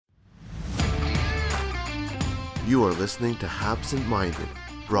You are listening to Habsent Minded,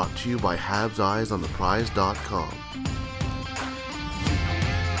 brought to you by HabsEyesOnThePrize.com.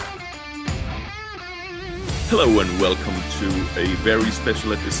 Hello and welcome to a very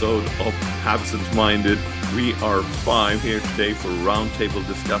special episode of Habsent Minded. We are 5 here today for roundtable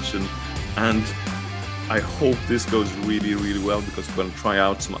discussion, and I hope this goes really, really well because we're going to try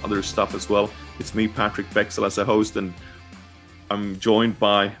out some other stuff as well. It's me, Patrick Bexel, as a host, and I'm joined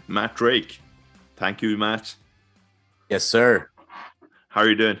by Matt Drake. Thank you, Matt. Yes, sir. How are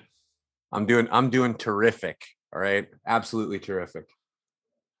you doing? I'm doing terrific. All right. Absolutely terrific.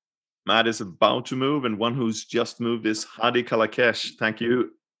 Matt is about to move, and one who's just moved is Hadi Kalakesh. Thank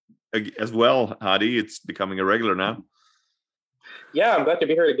you as well, Hadi. It's becoming a regular now. Yeah, I'm glad to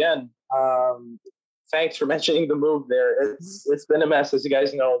be here again. Thanks for mentioning the move there. It's been a mess, as you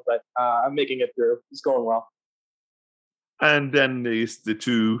guys know, but I'm making it through. It's going well. And then there's the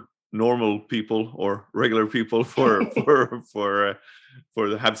two normal people or regular people for the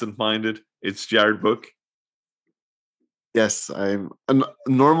Habsent Minded. It's Jared Book. Yes,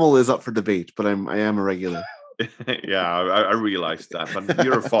 normal is up for debate, but I am a regular. Yeah, I realized that. But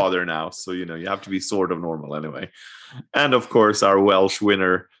you're a father now, so you have to be sort of normal anyway. And of course, our Welsh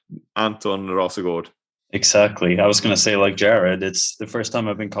winner, Anton Rosegård. Exactly. I was going to say, like Jared, it's the first time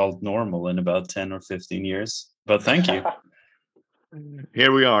I've been called normal in about 10 or 15 years. But thank you.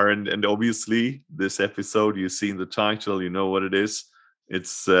 Here we are, and obviously this episode, you've seen the title, you know what it is.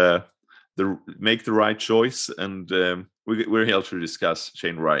 It's the make the right choice, and we're here to discuss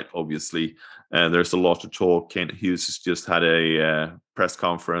Shane Wright. Obviously, there's a lot to talk. Kent Hughes has just had a press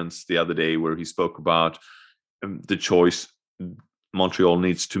conference the other day where he spoke about the choice Montreal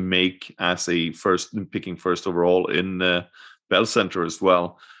needs to make as picking first overall in Bell Center as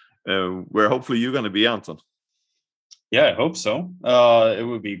well. Where hopefully you're going to be, Anton. Yeah, I hope so. It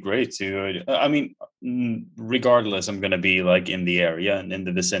would be great to. I mean, regardless, I'm going to be like in the area and in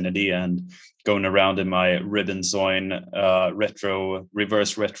the vicinity and going around in my Ribbonsoin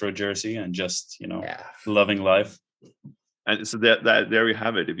reverse retro jersey and just loving life. And so that there you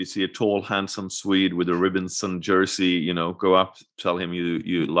have it. If you see a tall, handsome Swede with a Ribbonson jersey, go up, tell him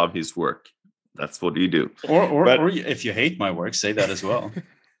you love his work. That's what you do. Or if you hate my work, say that as well.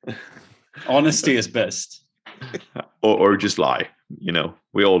 Honesty is best. Or just lie.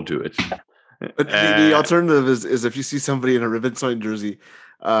 We all do it. But the alternative is if you see somebody in a Ribbonsoin jersey,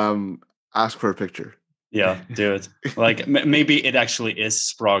 ask for a picture. Yeah, do it. Like maybe it actually is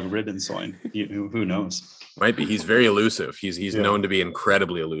Sprague Ribbonsoin. Who knows? Might be. He's very elusive. He's known to be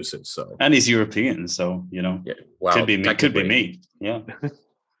incredibly elusive. So, and he's European, so Yeah. Wow. Could be me. Yeah.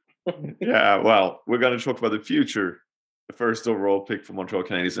 Yeah. Well, we're going to talk about the future. The first overall pick for Montreal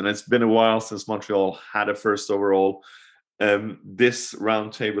Canadiens, and it's been a while since Montreal had a first overall. This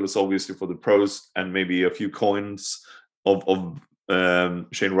roundtable is obviously for the pros and maybe a few coins of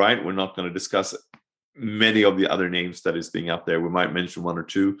Shane Wright. We're not going to discuss many of the other names that is being up there. We might mention one or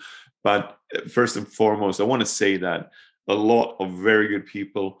two, but first and foremost, I want to say that a lot of very good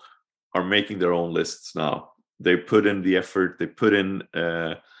people are making their own lists now. They put in the effort, they put in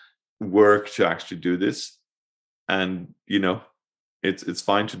work to actually do this. And, it's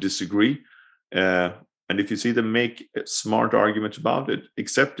fine to disagree. And if you see them make a smart argument about it,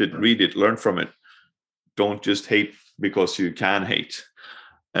 accept it, read it, learn from it. Don't just hate because you can hate.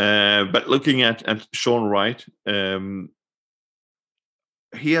 But looking at Sean Wright,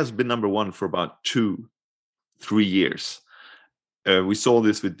 he has been number one for about 2-3 years. We saw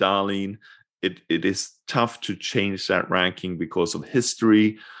this with Dahlin. It is tough to change that ranking because of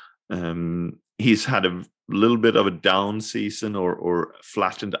history. He's had a little bit of a down season or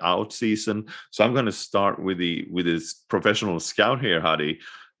flattened out season. So I'm going to start with his professional scout here, Hadi.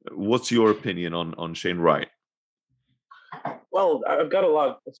 What's your opinion on Shane Wright? Well, I've got a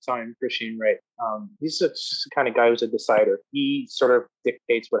lot of time for Shane Wright. He's just the kind of guy who's a decider. He sort of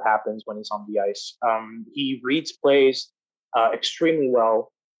dictates what happens when he's on the ice. He reads plays extremely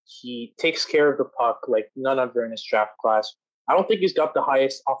well. He takes care of the puck like none other in his draft class. I don't think he's got the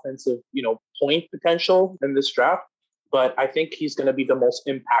highest offensive, point potential in this draft, but I think he's going to be the most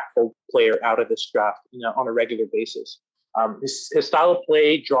impactful player out of this draft, on a regular basis. His style of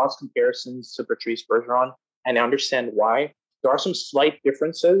play draws comparisons to Patrice Bergeron, and I understand why. There are some slight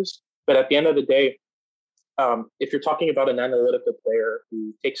differences, but at the end of the day, if you're talking about an analytical player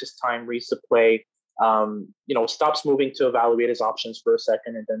who takes his time, reads the play, stops moving to evaluate his options for a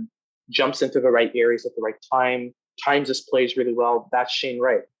second, and then jumps into the right areas at the right time, times his plays really well, that's Shane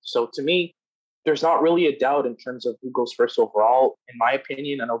Wright. So to me, there's not really a doubt in terms of who goes first overall. In my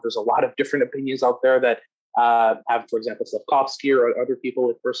opinion, I know there's a lot of different opinions out there that have, for example, Slavkovsky or other people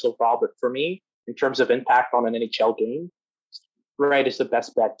with first overall. But for me, in terms of impact on an NHL game, Wright is the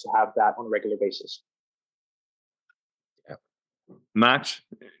best bet to have that on a regular basis. Matt,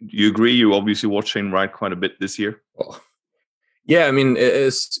 do you agree? You obviously watched Shane Wright quite a bit this year. Oh. Yeah, I mean,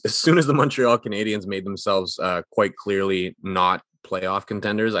 as soon as the Montreal Canadiens made themselves quite clearly not playoff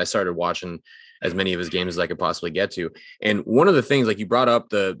contenders, I started watching as many of his games as I could possibly get to. And one of the things, like you brought up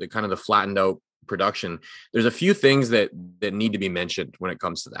the kind of the flattened out production, there's a few things that need to be mentioned when it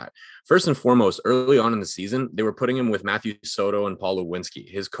comes to that. First and foremost, early on in the season, they were putting him with Matthew Soto and Paul Lewinsky.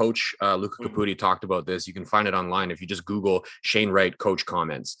 His coach, Luca Caputi, talked about this. You can find it online. If you just Google Shane Wright coach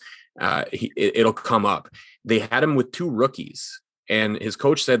comments, it'll come up. They had him with two rookies. And his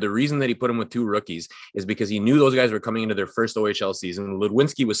coach said the reason that he put him with two rookies is because he knew those guys were coming into their first OHL season.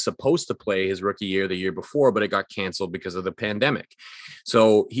 Lewinsky was supposed to play his rookie year the year before, but it got canceled because of the pandemic.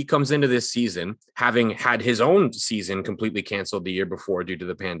 So he comes into this season having had his own season completely canceled the year before due to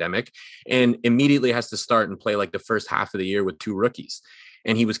the pandemic, and immediately has to start and play like the first half of the year with two rookies.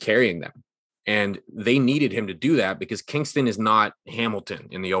 And he was carrying them. And they needed him to do that because Kingston is not Hamilton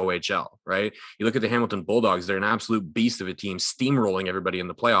in the OHL, right? You look at the Hamilton Bulldogs, they're an absolute beast of a team, steamrolling everybody in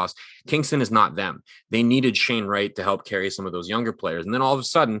the playoffs. Kingston is not them. They needed Shane Wright to help carry some of those younger players. And then all of a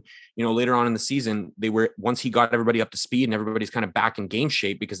sudden, later on in the season, once he got everybody up to speed and everybody's kind of back in game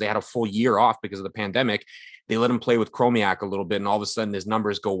shape because they had a full year off because of the pandemic, they let him play with Chromiak a little bit. And all of a sudden his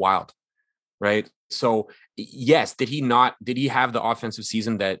numbers go wild. Right. So, yes, did he have the offensive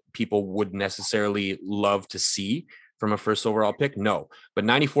season that people would necessarily love to see from a first overall pick? No, but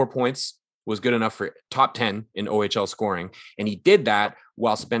 94 points was good enough for top 10 in OHL scoring. And he did that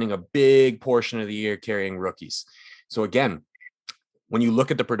while spending a big portion of the year carrying rookies. So again, when you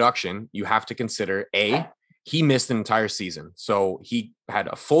look at the production, you have to consider he missed an entire season. So he had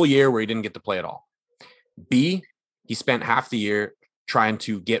a full year where he didn't get to play at all. B, he spent half the year trying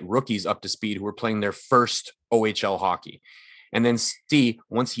to get rookies up to speed who were playing their first OHL hockey. And then C,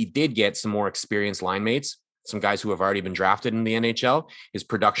 once he did get some more experienced line mates, some guys who have already been drafted in the NHL, his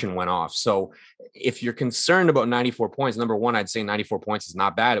production went off. So if you're concerned about 94 points, number one, I'd say 94 points is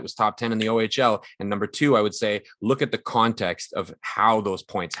not bad. It was top 10 in the OHL. And number two, I would say, look at the context of how those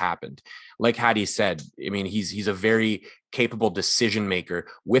points happened. Like Hattie said, I mean, he's a very capable decision maker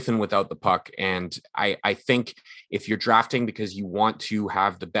with and without the puck. And I think if you're drafting because you want to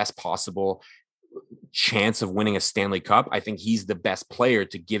have the best possible chance of winning a Stanley Cup, I think he's the best player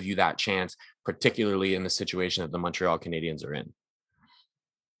to give you that chance, particularly in the situation that the Montreal Canadiens are in.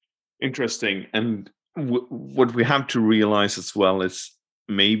 Interesting. And what we have to realize as well is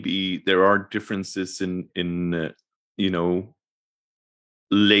maybe there are differences in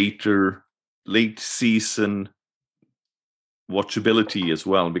late season watchability as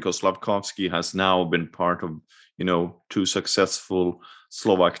well, because Slafkovsky has now been part of two successful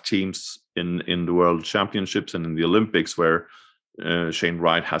Slovak teams in the World Championships and in the Olympics, where Shane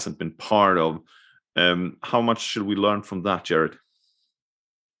Wright hasn't been part of. How much should we learn from that, Jared?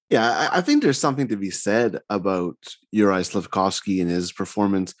 Yeah, I think there's something to be said about Juraj Slafkovsky and his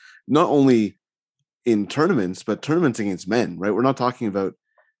performance, not only in tournaments, but tournaments against men, right? We're not talking about,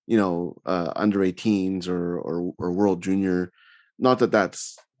 under 18s or World Junior. Not that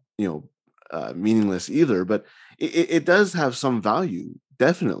that's, meaningless either, but it does have some value,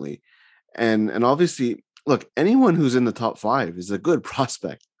 definitely. And obviously, look, anyone who's in the top 5 is a good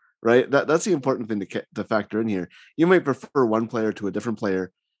prospect, right? That's the important thing to factor in here. You might prefer one player to a different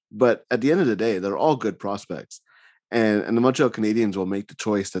player, but at the end of the day, they're all good prospects. And the Montreal Canadiens will make the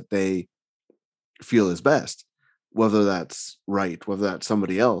choice that they feel is best, whether that's right, whether that's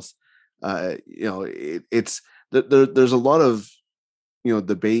somebody else. There's a lot of,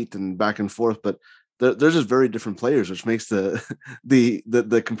 debate and back and forth, but they're just very different players, which makes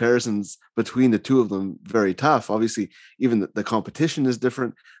the comparisons between the two of them very tough. Obviously, even the competition is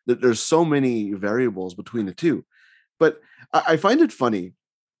different. There's so many variables between the two. But I find it funny,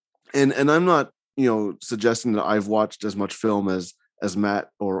 and I'm not, suggesting that I've watched as much film as Matt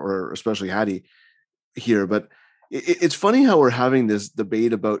or especially Hattie here, but it's funny how we're having this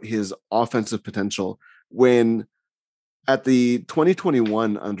debate about his offensive potential when at the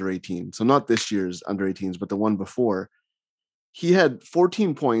 2021 under 18, so not this year's under 18s, but the one before, he had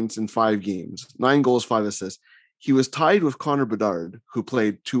 14 points in 5 games, 9 goals, 5 assists. He was tied with Connor Bedard, who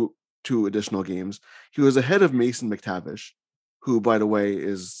played two additional games. He was ahead of Mason McTavish, who, by the way,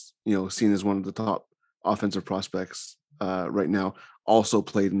 is seen as one of the top offensive prospects right now. Also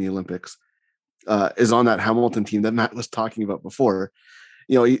played in the Olympics. Is on that Hamilton team that Matt was talking about before.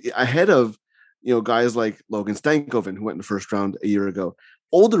 Ahead of guys like Logan Stankoven, who went in the first round a year ago,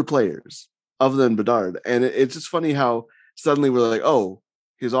 older players other than Bedard. And it's just funny how suddenly we're like, oh,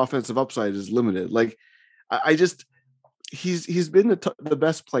 his offensive upside is limited. Like I just he's been the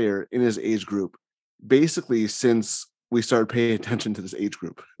best player in his age group basically since we started paying attention to this age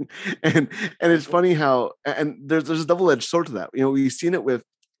group. and it's funny how and there's a double-edged sword to that. You know, we've seen it with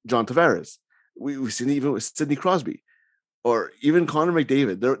John Tavares. We've seen it even with Sidney Crosby or even Connor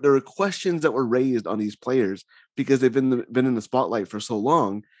McDavid. There are questions that were raised on these players because they've been in the spotlight for so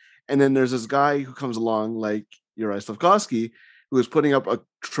long. And then there's this guy who comes along like Juraj Slafkovsky, who is putting up a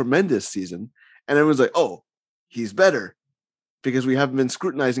tremendous season. And everyone's like, oh, he's better because we haven't been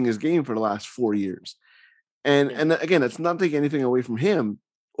scrutinizing his game for the last 4 years. And again, it's not taking anything away from him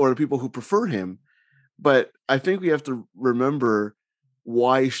or the people who prefer him. But I think we have to remember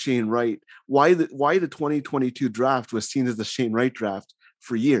why Shane Wright, why the 2022 draft was seen as the Shane Wright draft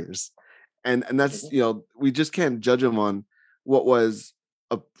for years. And that's, you know, we just can't judge him on what was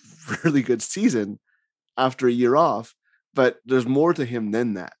a really good season after a year off, but there's more to him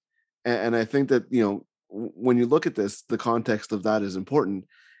than that. And I think that, you know, when you look at this, the context of that is important.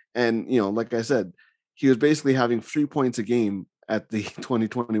 And, you know, like I said, he was basically having 3 points a game at the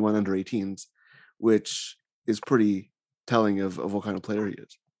 2021 under 18s, which is pretty telling of what kind of player he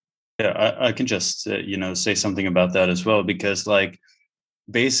is. Yeah, I can just, say something about that as well, because like,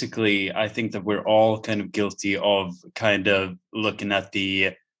 basically, I think that we're all kind of guilty of kind of looking at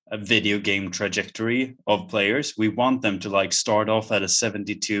the video game trajectory of players. We want them to like start off at a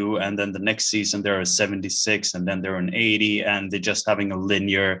 72 and then the next season they're a 76 and then they're an 80 and they're just having a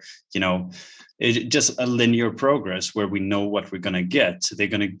linear, just a linear progress where we know what we're going to get. They're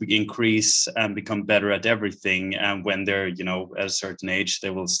going to increase and become better at everything. And when they're, at a certain age, they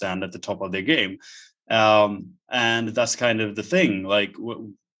will stand at the top of their game. And that's kind of the thing. Like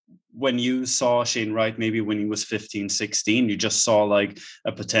when you saw Shane Wright, maybe when he was 15, 16, you just saw like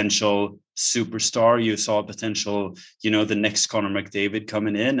a potential superstar. You saw a potential, the next Connor McDavid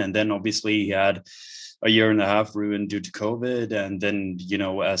coming in. And then obviously he had a year and a half ruined due to COVID. And then,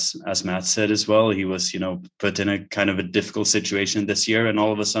 as Matt said as well, he was, put in a kind of a difficult situation this year. And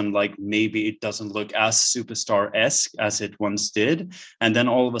all of a sudden, like maybe it doesn't look as superstar-esque as it once did. And then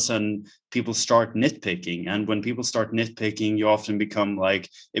all of a sudden people start nitpicking. And when people start nitpicking, you often become like,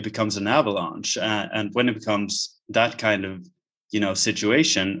 it becomes an avalanche. And when it becomes that kind of,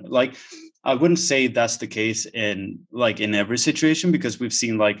 situation, like, I wouldn't say that's the case in every situation, because we've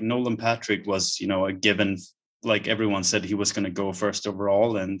seen like Nolan Patrick was, a given, like everyone said he was going to go first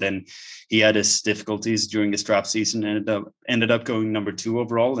overall. And then he had his difficulties during his draft season and ended up going number 2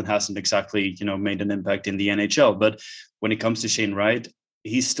 overall and hasn't exactly, made an impact in the NHL. But when it comes to Shane Wright,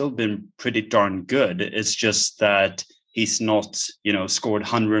 he's still been pretty darn good. It's just that he's not, scored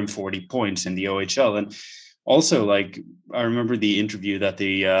 140 points in the OHL. And also, like, I remember the interview that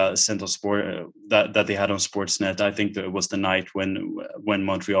the Central Sport that they had on Sportsnet. I think that it was the night when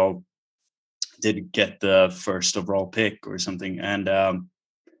Montreal did get the first overall pick or something, and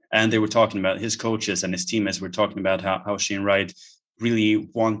they were talking about his coaches and his teammates were talking about how Shane Wright really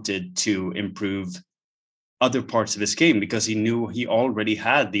wanted to improve other parts of his game because he knew he already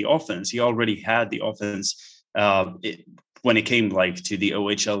had the offense. He already had the offense. When it came like to the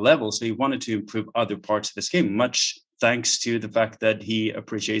OHL level. So he wanted to improve other parts of his game, much thanks to the fact that he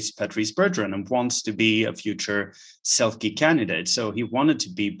appreciates Patrice Bergeron and wants to be a future Selke candidate. So he wanted to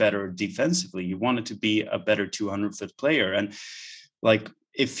be better defensively. He wanted to be a better 200-foot player. And like,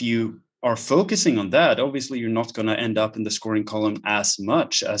 if you are focusing on that, obviously you're not going to end up in the scoring column as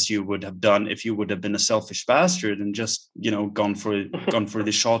much as you would have done if you would have been a selfish bastard and just, gone for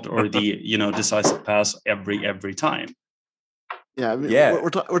the shot or the, decisive pass every time. Yeah, I mean, we're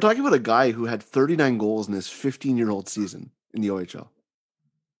talking about a guy who had 39 goals in his 15-year-old season in the OHL.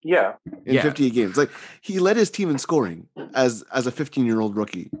 Yeah. In 58 games. Like, he led his team in scoring as a 15-year-old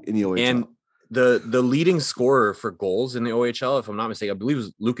rookie in the OHL. And the leading scorer for goals in the OHL, if I'm not mistaken, I believe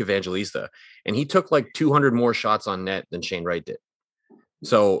was Luke Evangelista. And he took like 200 more shots on net than Shane Wright did.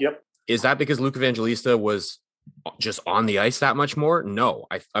 So Is that because Luke Evangelista was just on the ice that much more? No,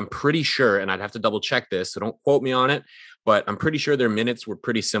 I'm pretty sure, and I'd have to double check this, so don't quote me on it, but I'm pretty sure their minutes were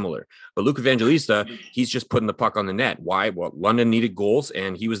pretty similar. But Luke Evangelista, he's just putting the puck on the net. Why? Well, London needed goals,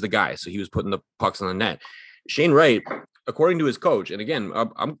 and he was the guy, so he was putting the pucks on the net. Shane Wright, according to his coach, and again,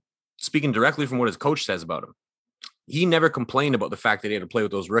 I'm speaking directly from what his coach says about him, he never complained about the fact that he had to play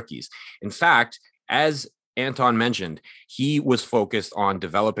with those rookies. In fact, as Anton mentioned, he was focused on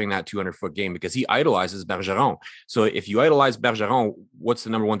developing that 200-foot game because he idolizes Bergeron. So if you idolize Bergeron, what's the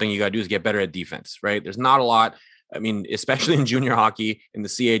number one thing you got to do is get better at defense, right? There's not a lot. I mean, especially in junior hockey, in the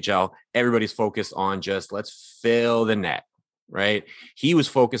CHL, everybody's focused on just let's fill the net, right? He was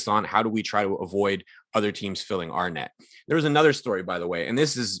focused on how do we try to avoid other teams filling our net. There was another story, by the way, and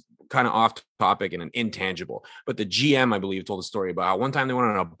this is kind of off topic and an intangible, but the GM, I believe, told a story about how one time they went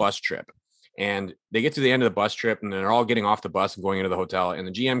on a bus trip and they get to the end of the bus trip and they're all getting off the bus and going into the hotel, and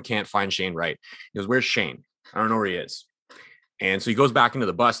the GM can't find Shane Wright. He goes, "Where's Shane? I don't know where he is." And so he goes back into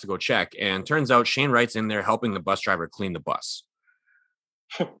the bus to go check, and turns out Shane Wright's in there helping the bus driver clean the bus.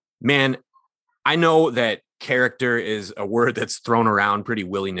 Man, I know that character is a word that's thrown around pretty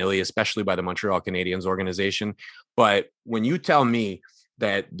willy-nilly, especially by the Montreal Canadiens organization. But when you tell me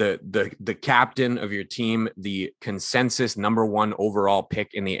that the captain of your team, the consensus number one overall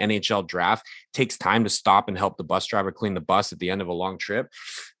pick in the NHL draft, takes time to stop and help the bus driver clean the bus at the end of a long trip,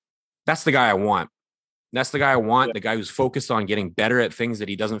 that's the guy I want. That's the guy I want, the guy who's focused on getting better at things that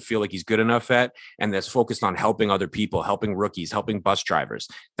he doesn't feel like he's good enough at, and that's focused on helping other people, helping rookies, helping bus drivers.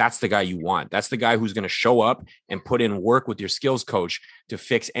 That's the guy you want. That's the guy who's going to show up and put in work with your skills coach to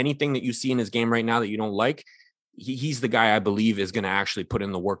fix anything that you see in his game right now that you don't like. He's the guy I believe is going to actually put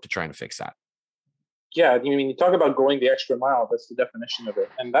in the work to try and fix that. Yeah, I mean, you talk about going the extra mile. That's the definition of it.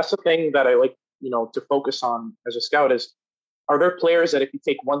 And that's the thing that I like, to focus on as a scout is, are there players that if you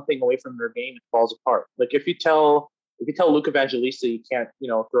take one thing away from their game, it falls apart? Like if you tell Luke Evangelista you can't,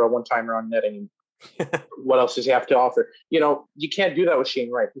 throw a one-timer on net and what else does he have to offer? You can't do that with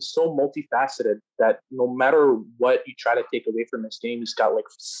Shane Wright. He's so multifaceted that no matter what you try to take away from his game, he's got like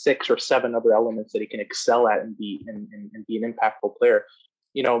 6 or 7 other elements that he can excel at and be an impactful player.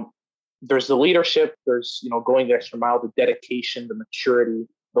 There's the leadership, there's, going the extra mile, the dedication, the maturity.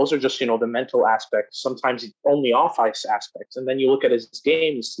 Those are just, the mental aspects, sometimes only off ice aspects. And then you look at his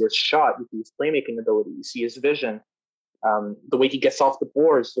game, you see his shot, you see his playmaking ability, you see his vision, the way he gets off the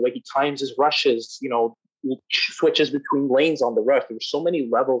boards, the way he times his rushes, he switches between lanes on the rush. There's so many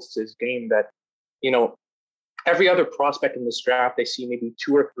levels to his game that, every other prospect in this draft, they see maybe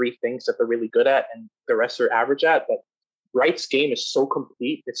 2 or 3 things that they're really good at and the rest are average at. But Wright's game is so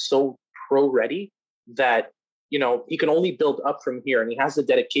complete, it's so pro ready that, he can only build up from here, and he has the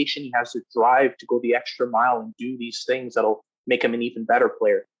dedication, he has the drive to go the extra mile and do these things that'll make him an even better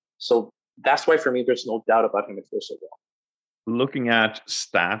player. So that's why for me, there's no doubt about him at first of all. Looking at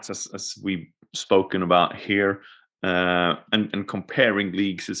stats, as we've spoken about here, and comparing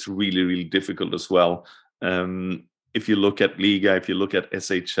leagues is really, really difficult as well. If you look at Liga, if you look at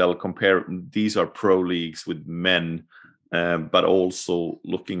SHL, these are pro leagues with men, but also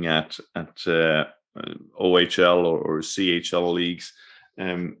looking at OHL or CHL leagues,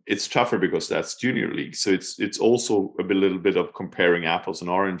 it's tougher because that's junior league. So it's also a little bit of comparing apples and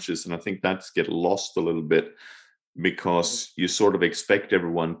oranges, and I think that's get lost a little bit because you sort of expect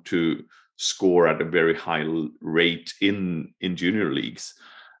everyone to score at a very high rate in junior leagues,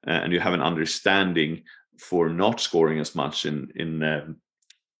 and you have an understanding for not scoring as much in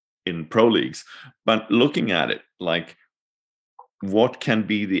pro leagues. But looking at it, like, what can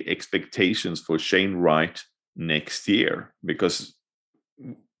be the expectations for Shane Wright next year? Because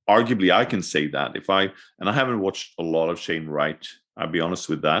arguably I can say that and I haven't watched a lot of Shane Wright, I'll be honest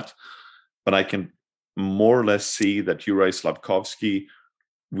with that, but I can more or less see that Juraj Slafkovsky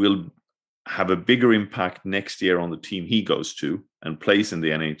will have a bigger impact next year on the team he goes to and plays in the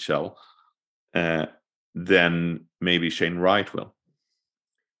NHL than maybe Shane Wright will.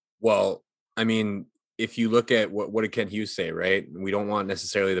 Well, I mean, if you look at what did Ken Hughes say, right? We don't want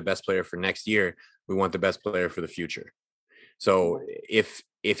necessarily the best player for next year. We want the best player for the future. So if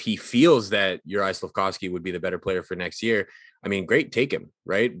he feels that Juraj Slafkovsky would be the better player for next year, I mean, great, take him,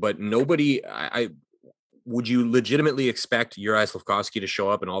 right? But would you legitimately expect Juraj Slafkovsky to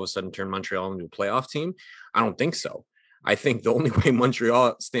show up and all of a sudden turn Montreal into a playoff team? I don't think so. I think the only way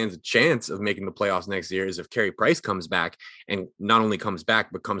Montreal stands a chance of making the playoffs next year is if Carey Price comes back, and not only comes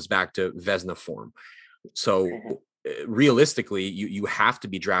back, but comes back to Vezina form. So realistically, you have to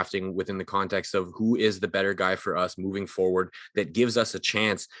be drafting within the context of who is the better guy for us moving forward that gives us a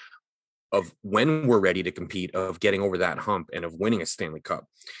chance of, when we're ready to compete, of getting over that hump and of winning a Stanley Cup.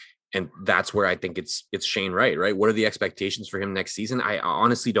 And that's where I think it's Shane Wright, right? What are the expectations for him next season? I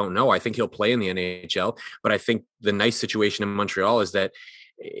honestly don't know. I think he'll play in the NHL, but I think the nice situation in Montreal is that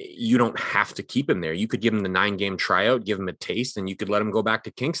you don't have to keep him there. You could give him the 9-game tryout, give him a taste, and you could let him go back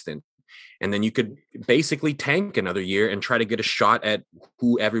to Kingston. And then you could basically tank another year and try to get a shot at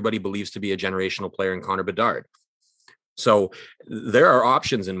who everybody believes to be a generational player in Connor Bedard. So there are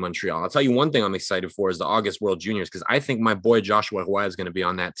options in Montreal. I'll tell you one thing I'm excited for is the August World Juniors, because I think my boy Joshua Roy is going to be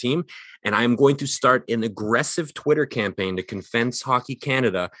on that team. And I'm going to start an aggressive Twitter campaign to convince Hockey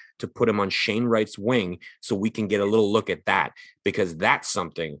Canada to put him on Shane Wright's wing so we can get a little look at that, because that's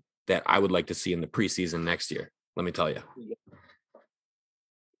something that I would like to see in the preseason next year. Let me tell you.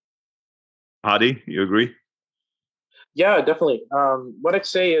 Hadi, you agree? Yeah, definitely. What I'd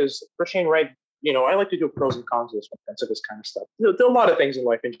say is for Shane Wright, I like to do a pros and cons list when it comes to this kind of stuff. There are a lot of things in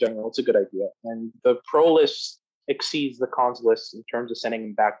life in general. It's a good idea. And the pro list exceeds the cons list in terms of sending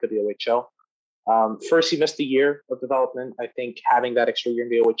him back to the OHL. First, he missed a year of development. I think having that extra year in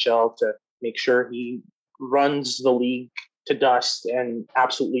the OHL to make sure he runs the league to dust and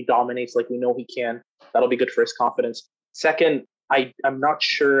absolutely dominates like we know he can, that'll be good for his confidence. Second, I'm not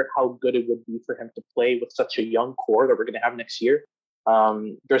sure how good it would be for him to play with such a young core that we're going to have next year.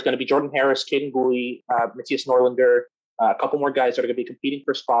 There's going to be Jordan Harris, Caden Gooley, Matthias Norlinder, a couple more guys that are going to be competing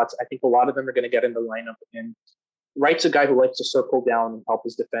for spots. I think a lot of them are going to get in the lineup. And Wright's a guy who likes to circle down and help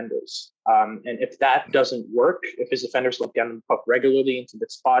his defenders. And if that doesn't work, if his defenders don't get him puck regularly into the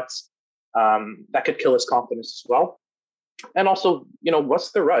spots, that could kill his confidence as well. And also, what's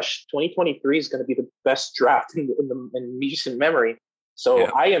the rush? 2023 is going to be the best draft in recent memory. So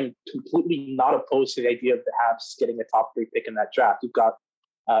yeah. I am completely not opposed to the idea of the Habs getting a top 3 pick in that draft. You've got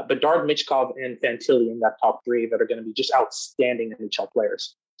Bedard, Michkov, and Fantilli in that top 3 that are going to be just outstanding NHL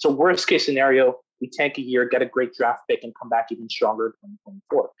players. So worst case scenario, we tank a year, get a great draft pick, and come back even stronger in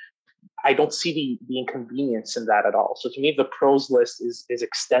 2024. I don't see the inconvenience in that at all. So to me, the pros list is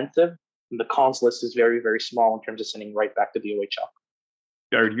extensive. And the cons list is very, very small in terms of sending right back to the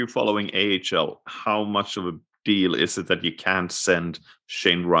OHL. Are you following AHL? How much of a deal is it that you can't send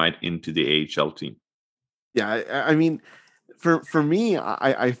Shane Wright into the AHL team? Yeah, I mean, for me,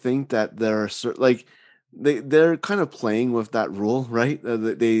 I think that there are certain, they're kind of playing with that rule, right?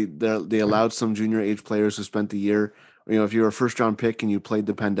 They allowed some junior age players who spent the year. If you were a first round pick and you played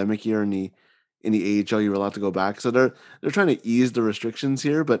the pandemic year in the AHL, you were allowed to go back. So they're trying to ease the restrictions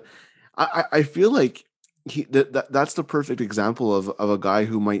here, but I feel like that's the perfect example of a guy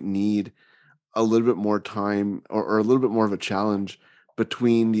who might need a little bit more time or a little bit more of a challenge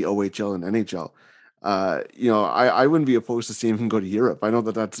between the OHL and NHL. I wouldn't be opposed to seeing him go to Europe. I know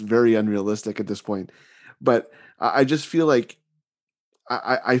that that's very unrealistic at this point, but I just feel like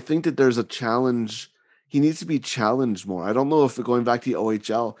I think that there's a challenge. He needs to be challenged more. I don't know if going back to the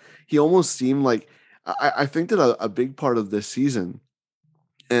OHL, he almost seemed like I think that a big part of this season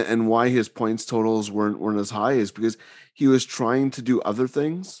and why his points totals weren't as high is because he was trying to do other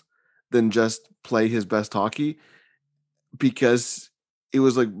things than just play his best hockey because it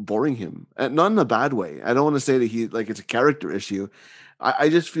was boring him, and not in a bad way. I don't want to say that it's a character issue. I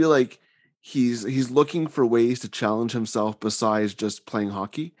just feel like he's looking for ways to challenge himself besides just playing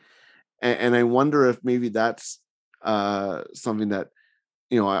hockey. And I wonder if maybe that's something that,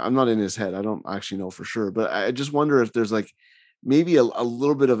 I'm not in his head. I don't actually know for sure, but I just wonder if there's maybe a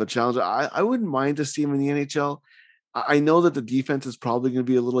little bit of a challenge. I wouldn't mind to see him in the NHL. I know that the defense is probably going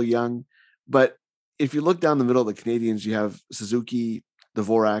to be a little young, but if you look down the middle of the Canadians, you have Suzuki,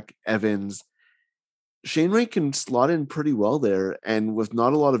 Dvorak, Evans. Shane Wright can slot in pretty well there, and with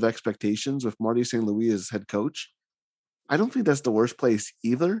not a lot of expectations, with Marty St. Louis as head coach, I don't think that's the worst place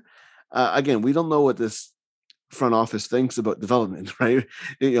either. Again, we don't know what this front office thinks about development, right?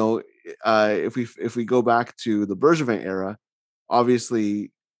 If we go back to the Bergevin era,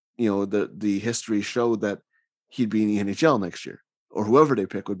 obviously, the history showed that he'd be in the NHL next year, or whoever they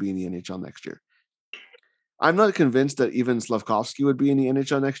pick would be in the NHL next year. I'm not convinced that even Slafkovsky would be in the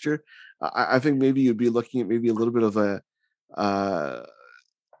NHL next year. I think maybe you'd be looking at maybe a little bit of a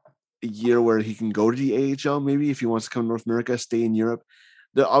year where he can go to the AHL. Maybe if he wants to come to North America, stay in Europe.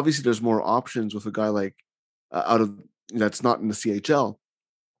 Obviously, there's more options with a guy like that's not in the CHL.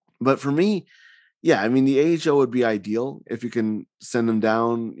 But for me, yeah, I mean, the AHL would be ideal if you can send him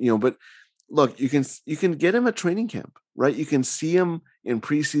down, but look, you can get him at training camp, right? You can see him in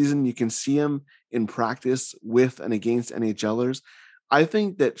preseason. You can see him in practice with and against NHLers. I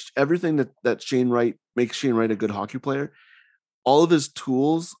think that everything that Shane Wright makes Shane Wright a good hockey player, all of his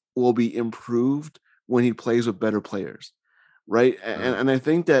tools will be improved when he plays with better players, right? And I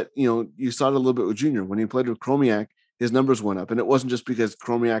think that, you saw it a little bit with Junior. When he played with Chromiak, his numbers went up. And it wasn't just because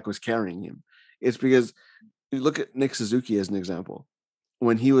Chromiak was carrying him. It's because you look at Nick Suzuki as an example.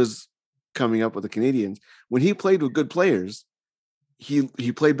 When he was coming up with the Canadians, when he played with good players, he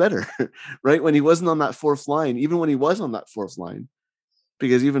played better, right? When he wasn't on that fourth line, even when he was on that fourth line,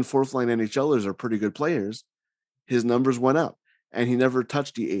 because even fourth line NHLers are pretty good players, his numbers went up and he never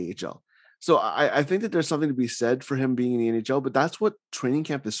touched the AHL. So I think that there's something to be said for him being in the NHL, but that's what training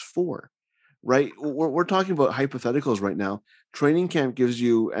camp is for, right? We're talking about hypotheticals right now. Training camp gives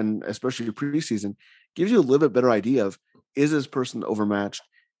you, and especially your preseason, gives you a little bit better idea of, is this person overmatched?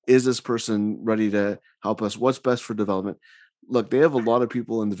 Is this person ready to help us? What's best for development? Look, they have a lot of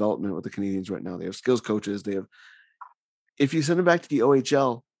people in development with the Canadians right now. They have skills coaches. If you send them back to the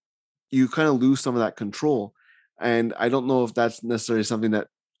OHL, you kind of lose some of that control. And I don't know if that's necessarily something that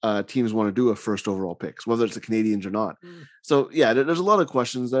teams want to do with first overall picks, whether it's the Canadians or not. So yeah, there's a lot of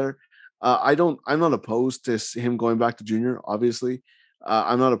questions there. I'm not opposed to him going back to junior, obviously.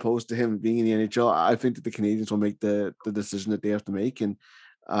 I'm not opposed to him being in the NHL. I think that the Canadians will make the decision that they have to make. And,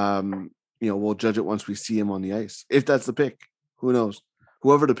 we'll judge it once we see him on the ice. If that's the pick, who knows?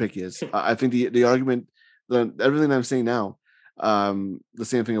 Whoever the pick is. I think the argument, everything I'm saying now, the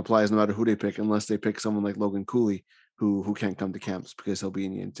same thing applies no matter who they pick, unless they pick someone like Logan Cooley, who can't come to camps because he'll be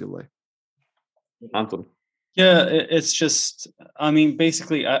in the NCAA. Anton. Yeah, it's just,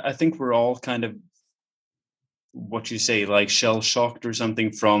 basically, I think we're all kind of, what you say, like shell shocked or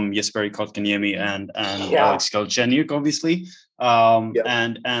something from Jesperi Kotkaniemi and Alex Galchenyuk, obviously.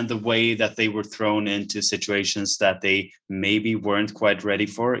 And the way that they were thrown into situations that they maybe weren't quite ready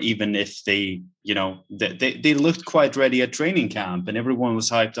for, even if they, they looked quite ready at training camp and everyone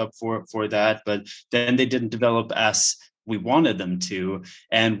was hyped up for that, but then they didn't develop as we wanted them to,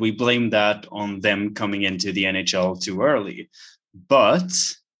 and we blame that on them coming into the NHL too early. But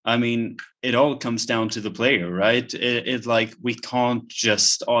it all comes down to the player, right? It's like we can't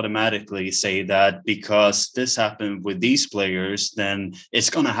just automatically say that because this happened with these players, then it's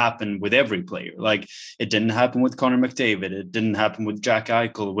going to happen with every player. Like, it didn't happen with Connor McDavid. It didn't happen with Jack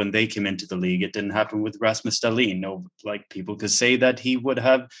Eichel when they came into the league. It didn't happen with Rasmus Dahlin. No, like, people could say that he would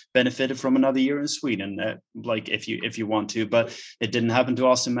have benefited from another year in Sweden, if you want to, but it didn't happen to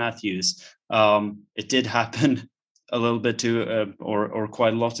Austin Matthews. It did happen a little bit to, or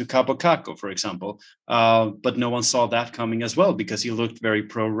quite a lot to Kaapo Kakko, for example. But no one saw that coming as well, because he looked very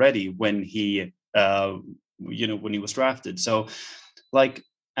pro ready when he, when he was drafted. So, like,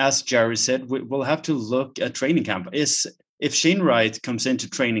 as Jerry said, we'll have to look at training camp. If Shane Wright comes into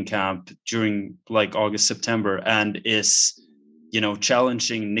training camp during like August, September, and is,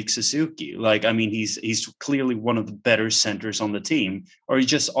 challenging Nick Suzuki, he's clearly one of the better centers on the team, or are you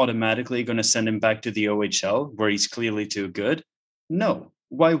just automatically going to send him back to the OHL where he's clearly too good? No.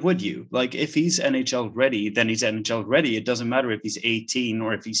 Why would you? Like, if he's NHL ready, then he's NHL ready. It doesn't matter if he's 18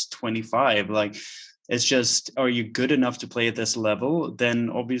 or if he's 25. Like, it's just, are you good enough to play at this level? Then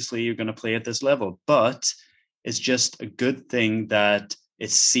obviously you're going to play at this level. But it's just a good thing that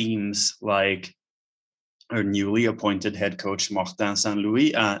it seems like our newly appointed head coach Martin St.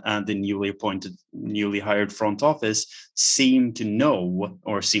 Louis and the newly hired front office seem to know,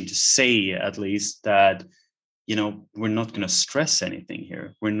 or seem to say at least, that, we're not going to stress anything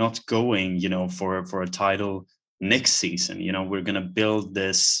here. We're not going, for a title next season. We're going to build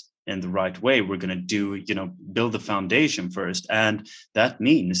this in the right way. We're going to do, build the foundation first. And that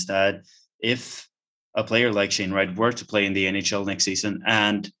means that if a player like Shane Wright were to play in the NHL next season,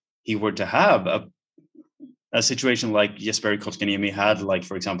 and he were to have a situation like Jesperi Kotkaniemi had, like,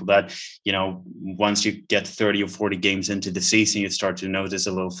 for example, that, once you get 30 or 40 games into the season, you start to notice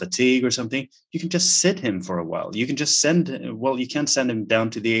a little fatigue or something, you can just sit him for a while. You can just you can't send him down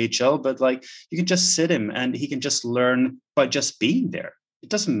to the AHL, but like, you can just sit him and he can just learn by just being there. It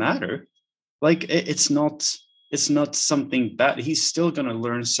doesn't matter. Like, it's not something bad. He's still going to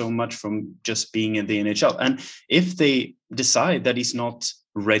learn so much from just being in the NHL. And if they decide that he's not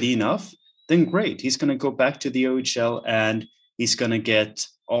ready enough, then great. He's going to go back to the OHL and he's going to get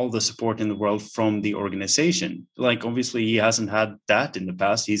all the support in the world from the organization. Like, obviously he hasn't had that in the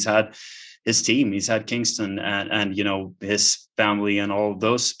past. He's had his team, he's had Kingston and his family and all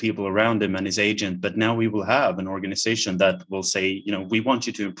those people around him and his agent. But now we will have an organization that will say, we want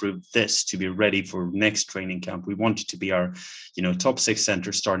you to improve this to be ready for next training camp. We want you to be our, top 6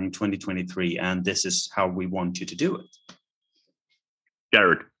 center starting 2023. And this is how we want you to do it.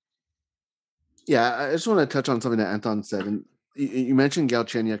 Jared. Yeah, I just want to touch on something that Anton said. And you mentioned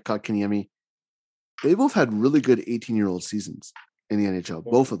Galchenyuk, Kotkaniemi. They both had really good 18-year-old seasons in the NHL,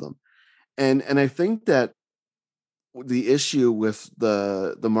 both of them. And I think that the issue with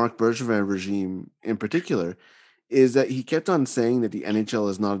the Marc Bergevin regime in particular is that he kept on saying that the NHL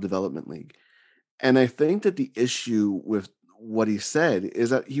is not a development league. And I think that the issue with what he said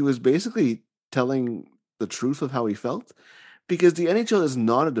is that he was basically telling the truth of how he felt, because the NHL is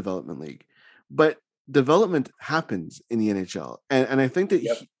not a development league. But development happens in the NHL. And I think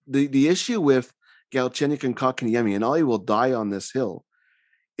that the issue with Galchenyuk and Kotkaniemi, and Ollie will die on this hill,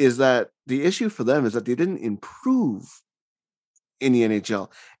 is that the issue for them is that they didn't improve in the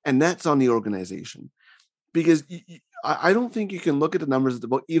NHL. And that's on the organization. Because I don't think you can look at the numbers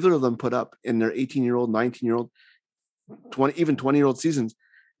that either of them put up in their 18-year-old, 19-year-old, 20-year-old seasons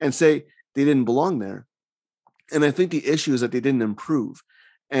and say they didn't belong there. And I think the issue is that they didn't improve.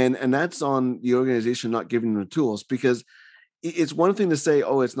 And that's on the organization not giving them the tools, because it's one thing to say,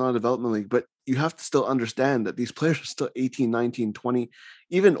 oh, it's not a development league, but you have to still understand that these players are still 18, 19, 20,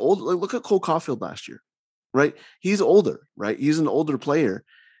 even old. Like, look at Cole Caulfield last year, right? He's older, right? He's an older player.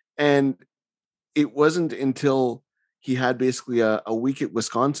 And it wasn't until he had basically a week at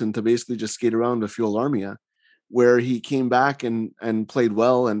Wisconsin to basically just skate around to fuel Armia, where he came back and played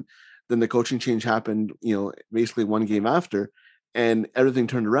well. And then the coaching change happened, basically one game after, and everything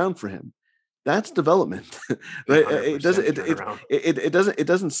turned around for him. That's development, right? It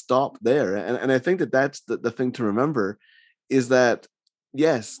doesn't stop there. And I think that's the thing to remember is that,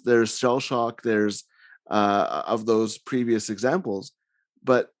 yes, there's shell shock, there's of those previous examples,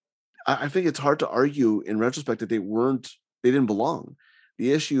 but I think it's hard to argue in retrospect that they didn't belong.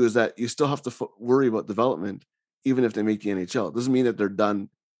 The issue is that you still have to worry about development, even if they make the NHL. It doesn't mean that they're done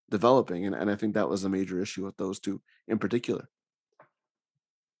developing. And I think that was a major issue with those two in particular.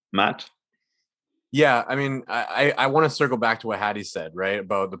 Matt? Yeah, I mean, I want to circle back to what Hattie said, right?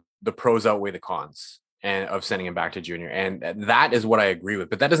 About the pros outweigh the cons and of sending him back to junior. And that is what I agree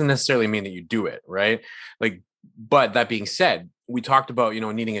with. But that doesn't necessarily mean that you do it, right? Like, but that being said, we talked about,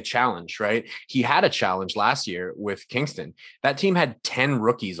 needing a challenge, right? He had a challenge last year with Kingston. That team had 10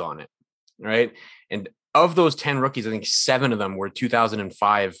 rookies on it, right? And of those 10 rookies, I think 7 of them were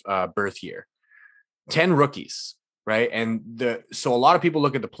 2005 birth year. 10 rookies, right? And so a lot of people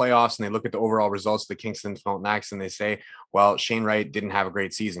look at the playoffs and they look at the overall results of the Kingston Frontenacs and they say, well, Shane Wright didn't have a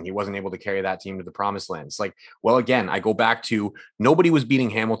great season. He wasn't able to carry that team to the promised land. It's like, well, again, I go back to nobody was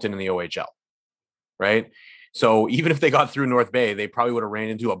beating Hamilton in the OHL, right? So even if they got through North Bay, they probably would have ran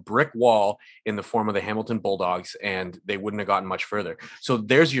into a brick wall in the form of the Hamilton Bulldogs, and they wouldn't have gotten much further. So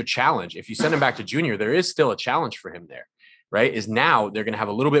there's your challenge. If you send him back to junior, there is still a challenge for him there, right? Is now they're going to have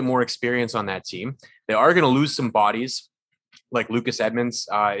a little bit more experience on that team. They are going to lose some bodies, like Lucas Edmonds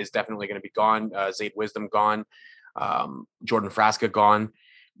is definitely going to be gone. Zaid Wisdom gone. Jordan Frasca gone.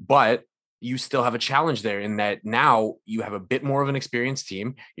 But you still have a challenge there in that now you have a bit more of an experienced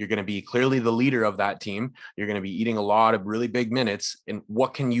team. You're going to be clearly the leader of that team. You're going to be eating a lot of really big minutes. And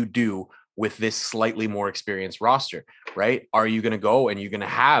what can you do with this slightly more experienced roster, right? Are you going to go and you're going to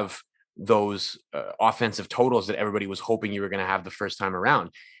have those offensive totals that everybody was hoping you were going to have the first time around?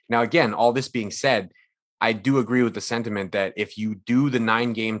 Now, again, all this being said, I do agree with the sentiment that if you do the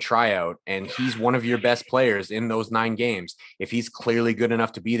 9-game tryout and he's one of your best players in those 9 games, if he's clearly good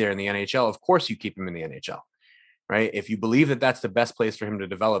enough to be there in the NHL, of course you keep him in the NHL, right? If you believe that that's the best place for him to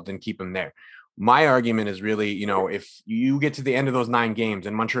develop, then keep him there. My argument is really, if you get to the end of those 9 games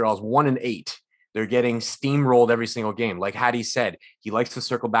and Montreal's 1-8, they're getting steamrolled every single game. Like Hattie said, he likes to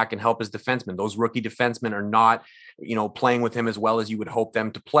circle back and help his defensemen. Those rookie defensemen are not, playing with him as well as you would hope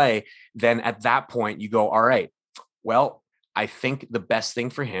them to play. Then at that point you go, all right, well, I think the best thing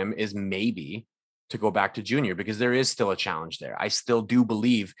for him is maybe to go back to junior because there is still a challenge there. I still do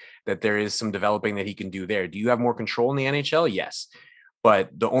believe that there is some developing that he can do there. Do you have more control in the NHL? Yes. But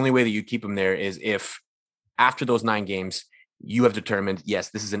the only way that you keep him there is if after those 9 games, you have determined, yes,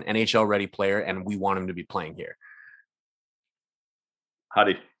 this is an NHL ready player and we want him to be playing here.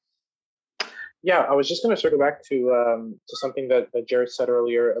 Hadi. Yeah, I was just going to circle back to something that Jared said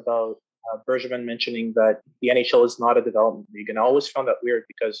earlier about Bergevin mentioning that the NHL is not a development league. And I always found that weird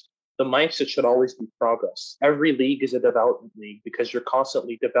because the mindset should always be progress. Every league is a development league because you're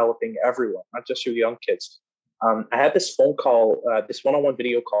constantly developing everyone, not just your young kids. I had this phone call, this one-on-one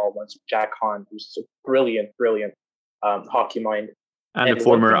video call once with Jack Hahn, who's a brilliant hockey mind. And the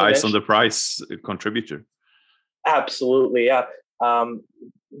former Ice on the Price contributor. Absolutely, yeah.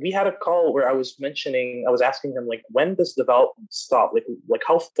 We had a call where I was asking him, like, when does development stop? Like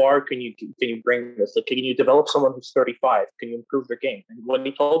how far can you bring this? Like, can you develop someone who's 35? Can you improve their game? And what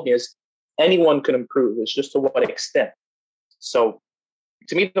he told me is anyone can improve. It's just to what extent. So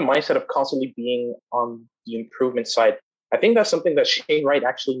to me, the mindset of constantly being on the improvement side, I think that's something that Shane Wright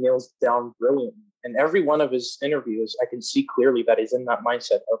actually nails down brilliantly. And every one of his interviews, I can see clearly that he's in that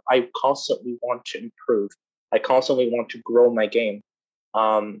mindset of I constantly want to improve. I constantly want to grow my game.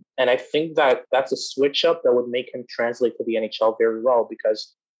 And I think that that's a switch up that would make him translate to the NHL very well,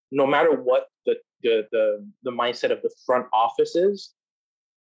 because no matter what the mindset of the front office is,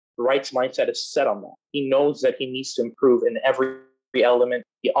 Wright's mindset is set on that. He knows that he needs to improve in every element.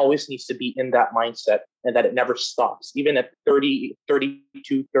 He always needs to be in that mindset and that it never stops. Even at 30,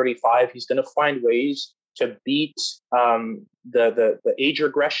 32, 35, he's going to find ways to beat the age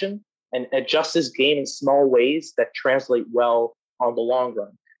regression and adjust his game in small ways that translate well on the long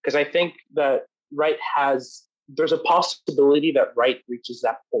run. Because I think that Wright there's a possibility that Wright reaches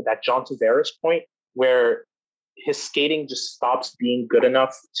that John Tavares point where his skating just stops being good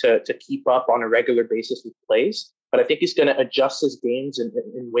enough to keep up on a regular basis with plays. but I think he's going to adjust his games in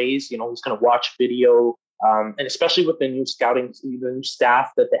ways, he's going to watch video. And especially with the new scouting, the new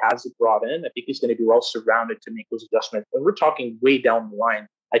staff that they has brought in, I think he's going to be well surrounded to make those adjustments. And we're talking way down the line.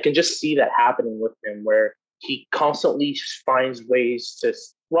 I can just see that happening with him, where he constantly finds ways to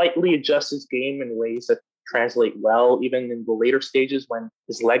slightly adjust his game in ways that translate well, even in the later stages when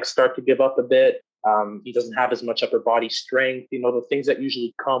his legs start to give up a bit. He doesn't have as much upper body strength, the things that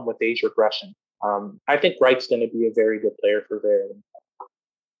usually come with age regression. I think Wright's going to be a very good player for Verden.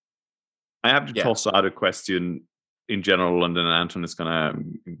 I have to toss out a question in general, and then Anton is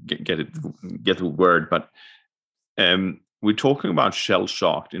going to get the word. But we're talking about shell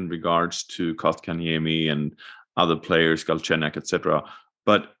shocked in regards to Kotkaniemi and other players, Galchenyuk, etc.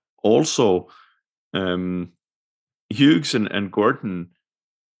 But also, Hughes and Gorton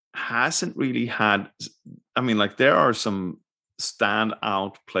hasn't really had. I mean, like, there are some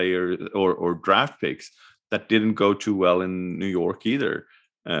standout players or draft picks that didn't go too well in New York either.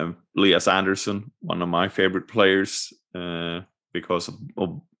 Elias Anderson, one of my favorite players, because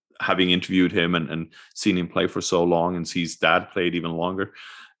of having interviewed him and seen him play for so long, and see his dad played even longer,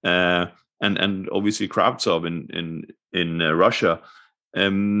 and obviously Kravtsov in Russia.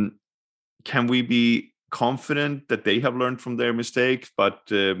 Can we be confident that they have learned from their mistakes? But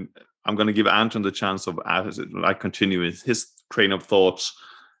I'm going to give Anton the chance of continue with his train of thoughts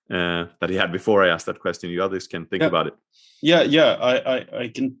that he had before I asked that question. You others can think about it. Yeah,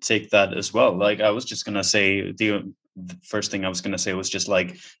 I can take that as well. Like, I was just gonna say the first thing I was gonna say was just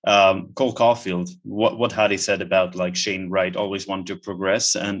like Cole Caulfield. What had he said about like Shane Wright always wanted to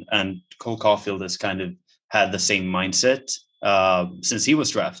progress, and Cole Caulfield has kind of had the same mindset since he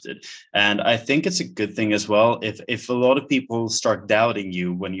was drafted, and I think it's a good thing as well if a lot of people start doubting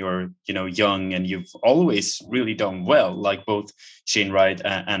you when you're young and you've always really done well, like both Shane Wright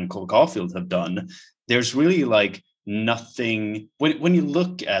and Cole Caulfield have done. There's really like nothing when you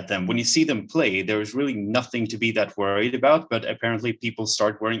look at them, when you see them play, there's really nothing to be that worried about. But apparently people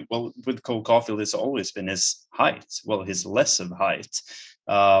start worrying. Well, with Cole Caulfield, it's always been his height, his less of height,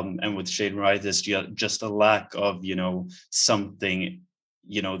 and with Shane Wright, there's just a lack of something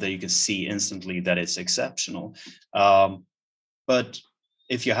that you can see instantly that is exceptional. But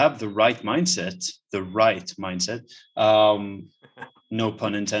if you have the right mindset, no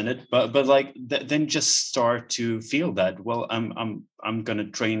pun intended, but like then just start to feel that, well, I'm going to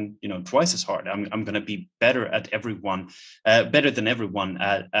train twice as hard. I'm going to be better at everyone, better than everyone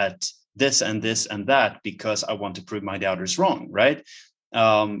at this and this and that, because I want to prove my doubters wrong, right?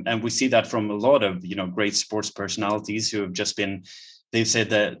 And we see that from a lot of great sports personalities who have just been. They've said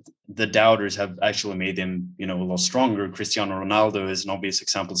that the doubters have actually made them, a lot stronger. Cristiano Ronaldo is an obvious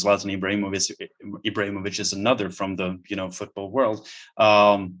example. Zlatan Ibrahimovic is another from the, football world. We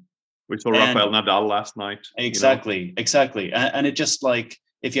saw Rafael Nadal last night. Exactly. And it just like,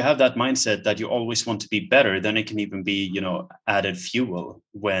 if you have that mindset that you always want to be better, then it can even be, added fuel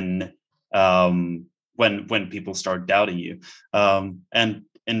when people start doubting you. And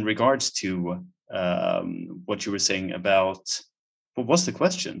in regards to what you were saying about, what was the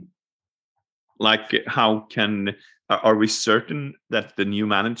question? Like, are we certain that the new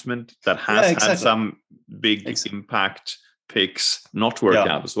management that has had some big impact picks not work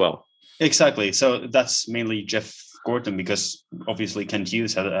out as well? Exactly. So that's mainly Jeff Gorton, because obviously Kent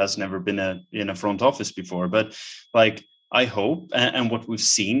Hughes has never been in a front office before. But like, I hope, and what we've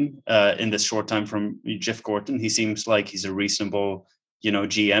seen in this short time from Jeff Gorton, he seems like he's a reasonable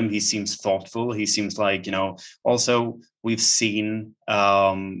GM. He seems thoughtful. He seems like, also we've seen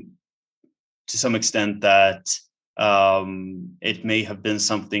to some extent that it may have been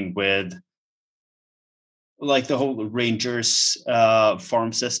something with like the whole Rangers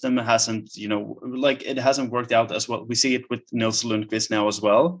farm system hasn't, it hasn't worked out as well. We see it with Nils Lundqvist now as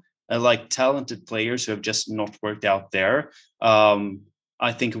well. Like talented players who have just not worked out there.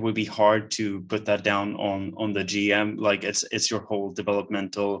 I think it would be hard to put that down on the GM. Like it's your whole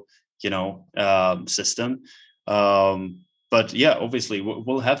developmental, system. But yeah, obviously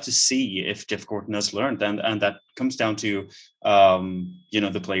we'll have to see if Jeff Gorton has learned, and that comes down to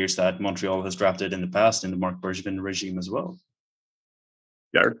the players that Montreal has drafted in the past in the Marc Bergevin regime as well.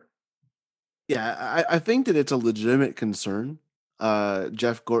 Jared? Yeah, I think that it's a legitimate concern.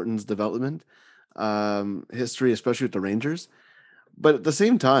 Jeff Gorton's development history, especially with the Rangers. But at the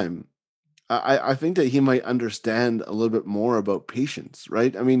same time, I think that he might understand a little bit more about patience,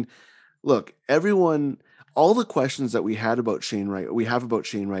 right? I mean, look, all the questions that we have about Shane Wright, or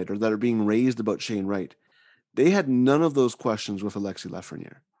that are being raised about Shane Wright, they had none of those questions with Alexis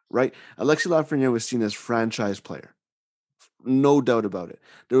Lafreniere, right? Alexis Lafreniere was seen as franchise player. No doubt about it.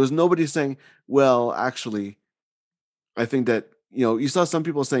 There was nobody saying, well, actually, I think that, you saw some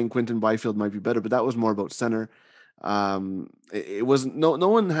people saying Quinton Byfield might be better, but that was more about center. It wasn't, no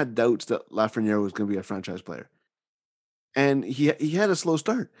one had doubts that Lafreniere was going to be a franchise player. And he had a slow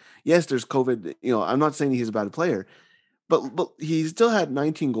start. Yes, there's COVID. I'm not saying he's a bad player, but he still had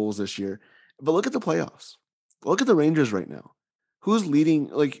 19 goals this year. But look at the playoffs. Look at the Rangers right now. Who's leading?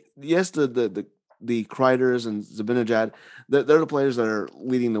 Like, yes, the Kreiders and Zibanejad, they're the players that are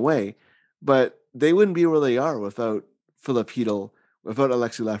leading the way, but they wouldn't be where they are without Philip Hedl, without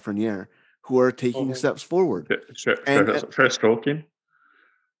Alexis Lafreniere, who are taking steps forward. First stroking.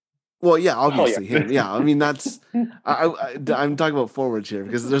 Well, yeah, obviously him. Yeah, I mean that's I'm talking about forwards here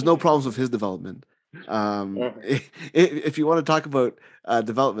because there's no problems with his development. If you want to talk about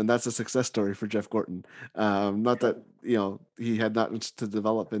development, that's a success story for Jeff Gorton. Not that he had not much to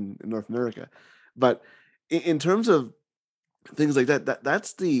develop in North America, but in terms of things like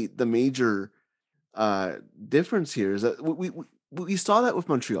that's the major difference here is that we saw that with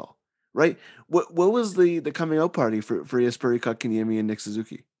Montreal, right? What was the coming out party for Jesperi Kotkaniemi and Nick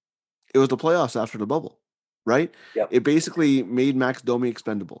Suzuki? It was the playoffs after the bubble, right? Yep. It basically made Max Domi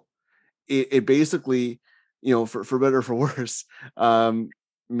expendable. It basically, for better or for worse,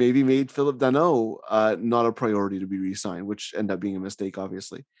 maybe made Philip Danault not a priority to be re-signed, which ended up being a mistake,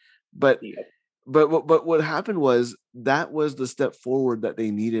 obviously. But what happened was that was the step forward that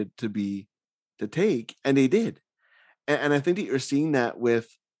they needed to take, and they did. And I think that you're seeing that with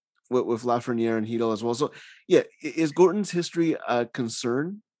Lafreniere and Hedl as well. So yeah, is Gorton's history a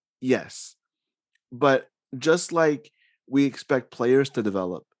concern? Yes. But just like we expect players to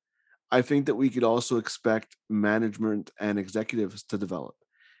develop, I think that we could also expect management and executives to develop.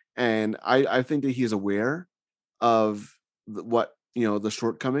 And I think that he is aware of the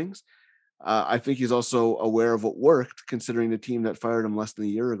shortcomings. I think he's also aware of what worked, considering the team that fired him less than a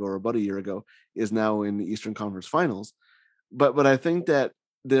year ago or about a year ago is now in the Eastern Conference Finals. But I think that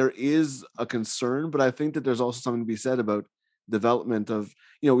there is a concern, but I think that there's also something to be said about development of,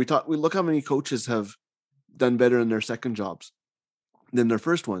 we look how many coaches have done better in their second jobs than their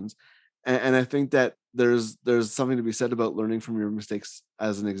first ones. And I think that there's something to be said about learning from your mistakes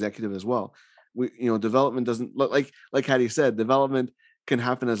as an executive as well. Development doesn't look like Hattie said, development can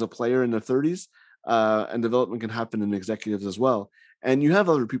happen as a player in the 30s, and development can happen in executives as well. And you have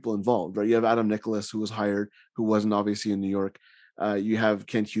other people involved, right? You have Adam Nicholas, who was hired, who wasn't obviously in New York. You have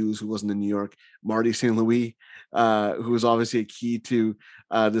Kent Hughes, who wasn't in New York. Marty St. Louis, who was obviously a key to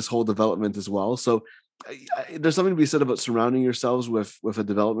this whole development as well. So there's something to be said about surrounding yourselves with a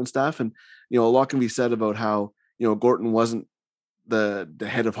development staff. And, a lot can be said about how, Gorton wasn't the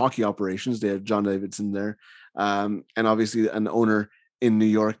head of hockey operations. They had John Davidson there. And obviously an owner in New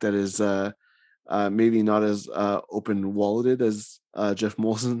York that is maybe not as open-walleted as Jeff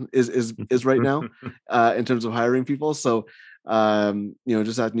Molson is right now in terms of hiring people. So,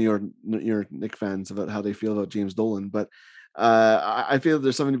 just at New York Knicks fans about how they feel about James Dolan. But I feel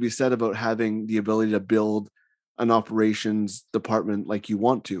there's something to be said about having the ability to build an operations department like you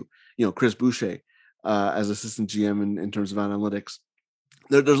want to. Chris Boucher as assistant GM in terms of analytics.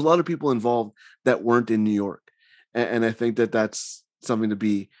 There's a lot of people involved that weren't in New York. And I think that that's something to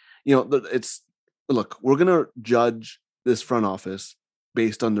be, look, we're going to judge this front office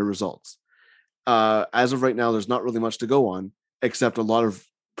based on the results. As of right now, there's not really much to go on except a lot of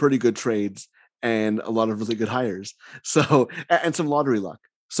pretty good trades and a lot of really good hires. So, and some lottery luck.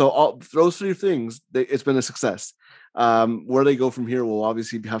 So all those three things, it's been a success. Where they go from here will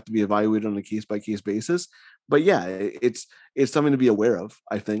obviously have to be evaluated on a case-by-case basis. But yeah, it's something to be aware of,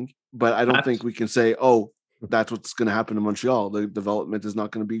 I think. But I don't think we can say, oh, that's what's going to happen in Montreal. The development is not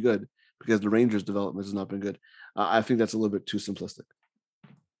going to be good because the Rangers' development has not been good. I think that's a little bit too simplistic.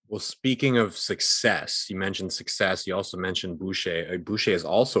 Well, speaking of success, you mentioned success. You also mentioned Boucher. Boucher is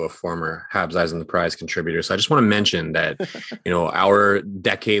also a former Habs Eyes on the Prize contributor. So I just want to mention that, our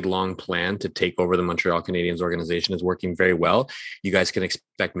decade-long plan to take over the Montreal Canadiens organization is working very well. You guys can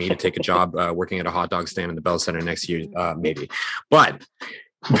expect me to take a job working at a hot dog stand in the Bell Center next year, maybe. But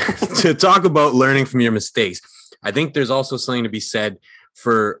to talk about learning from your mistakes, I think there's also something to be said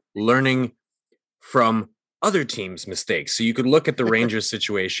for learning from other teams' mistakes. So you could look at the Rangers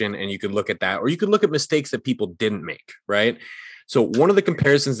situation and you could look at that, or you could look at mistakes that people didn't make, right? So one of the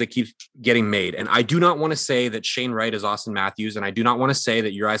comparisons that keeps getting made, and I do not want to say that Shane Wright is Austin Matthews, and I do not want to say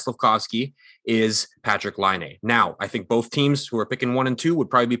that Juraj Slafkovsky is Patrick Laine. Now, I think both teams who are picking 1 and 2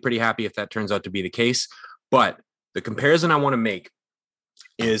 would probably be pretty happy if that turns out to be the case. But the comparison I want to make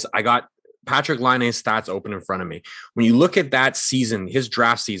is I got Patrick Laine's stats open in front of me. When you look at that season, his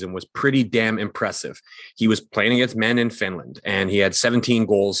draft season was pretty damn impressive. He was playing against men in Finland, and he had 17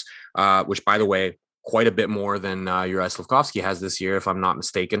 goals, which, by the way, quite a bit more than Juraj Slafkovsky has this year, if I'm not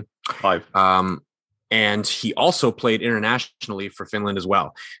mistaken. 5. And he also played internationally for Finland as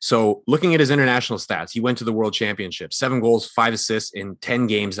well. So looking at his international stats, he went to the World Championship, 7 goals, 5 assists in 10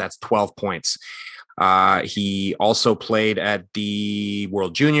 games. That's 12 points. He also played at the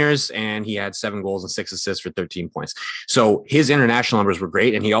World Juniors, and he had 7 goals and 6 assists for 13 points. So his international numbers were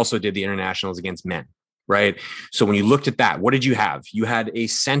great, and he also did the internationals against men, right? So when you looked at that, what did you have? You had a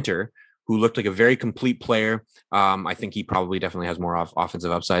center who looked like a very complete player. I think he probably definitely has more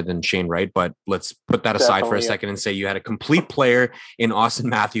offensive upside than Shane Wright, but let's put that aside for a second and say you had a complete player in Austin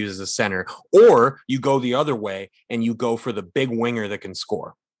Matthews as a center, or you go the other way and you go for the big winger that can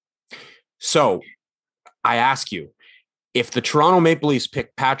score. So I ask you, if the Toronto Maple Leafs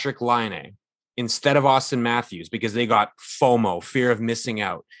pick Patrick Laine instead of Austin Matthews because they got FOMO, fear of missing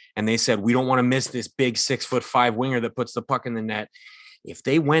out, and they said, we don't want to miss this big 6'5" winger that puts the puck in the net. If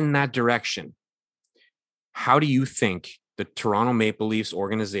they went in that direction, how do you think the Toronto Maple Leafs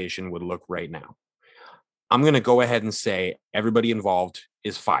organization would look right now? I'm going to go ahead and say everybody involved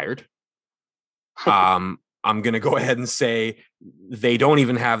is fired. I'm going to go ahead and say they don't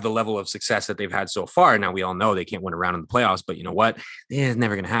even have the level of success that they've had so far. Now, we all know they can't win a round in the playoffs, but you know what? It's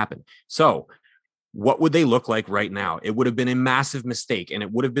never going to happen. So what would they look like right now? It would have been a massive mistake, and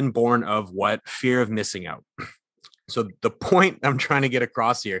it would have been born of what? Fear of missing out. So the point I'm trying to get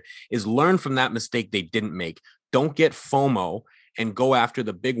across here is learn from that mistake they didn't make. Don't get FOMO and go after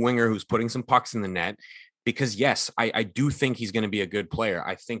the big winger who's putting some pucks in the net. Because yes, I do think he's going to be a good player.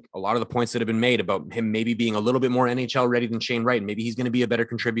 I think a lot of the points that have been made about him maybe being a little bit more NHL ready than Shane Wright, and maybe he's going to be a better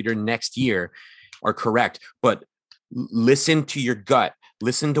contributor next year, are correct. But listen to your gut.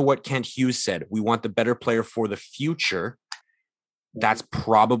 Listen to what Kent Hughes said. We want the better player for the future. That's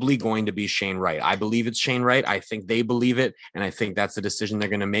probably going to be Shane Wright. I believe it's Shane Wright. I think they believe it. And I think that's the decision they're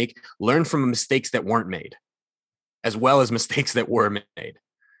going to make. Learn from mistakes that weren't made, as well as mistakes that were made.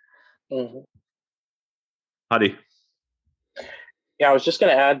 Mm-hmm. Hadi. Yeah, I was just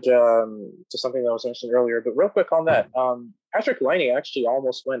going to add to something that was mentioned earlier, but real quick on that, Patrick Laine actually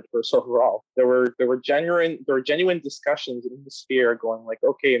almost went first overall. There were genuine discussions in the sphere going like,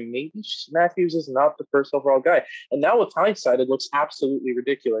 okay, maybe Matthews is not the first overall guy. And now with hindsight, it looks absolutely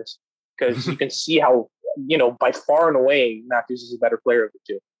ridiculous because you can see how, by far and away, Matthews is a better player of the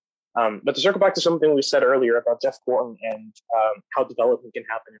two. But to circle back to something we said earlier about Jeff Gorton and how development can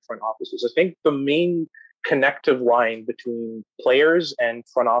happen in front offices, I think the main connective line between players and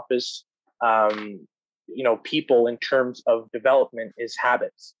front office people in terms of development is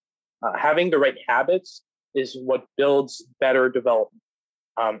habits. Having the right habits is what builds better development.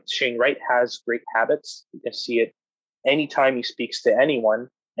 Shane Wright has great habits. You can see it anytime he speaks to anyone,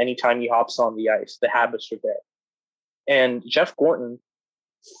 anytime he hops on the ice, the habits are there. And Jeff Gorton,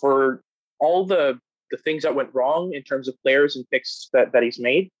 for all the things that went wrong in terms of players and picks that he's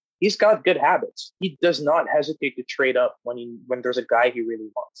made, he's got good habits. He does not hesitate to trade up when there's a guy he really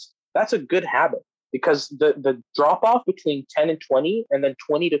wants. That's a good habit because the drop off between 10 and 20 and then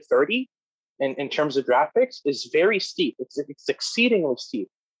 20 to 30 in terms of draft picks is very steep. It's exceedingly steep.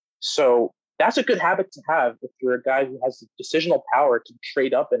 So that's a good habit to have if you're a guy who has the decisional power to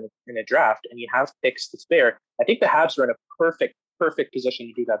trade up in a draft and you have picks to spare. I think the Habs are in a perfect position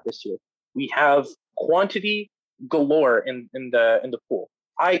to do that this year. We have quantity galore in the pool.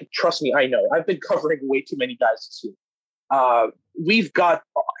 Trust me, I know. I've been covering way too many guys this year. We've got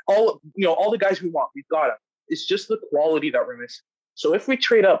all the guys we want. We've got them. It's just the quality that we're missing. So if we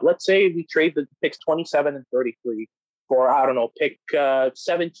trade up, let's say we trade the picks 27 and 33 for, I don't know, pick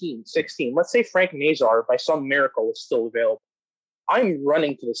 17, 16. Let's say Frank Nazar, by some miracle, is still available. I'm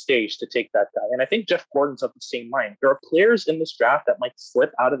running to the stage to take that guy. And I think Jeff Gordon's of the same mind. There are players in this draft that might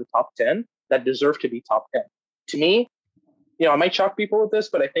slip out of the top 10 that deserve to be top 10. To me, I might shock people with this,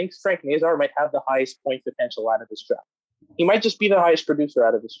 but I think Frank Nazar might have the highest point potential out of this draft. He might just be the highest producer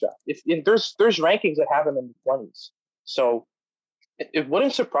out of this draft. If there's rankings that have him in the 20s. So it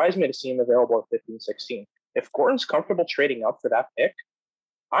wouldn't surprise me to see him available at 15, 16. If Gordon's comfortable trading up for that pick,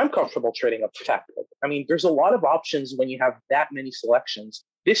 I'm comfortable trading up for that pick. I mean, there's a lot of options when you have that many selections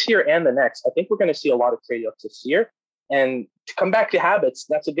this year and the next. I think we're going to see a lot of trade ups this year. And to come back to habits,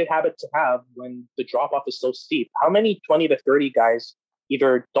 that's a good habit to have when the drop off is so steep. How many 20 to 30 guys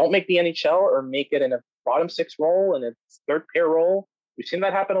either don't make the NHL or make it in a bottom 6 role and a third pair role? We've seen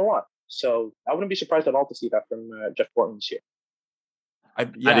that happen a lot. So I wouldn't be surprised at all to see that from Jeff Gorton this year.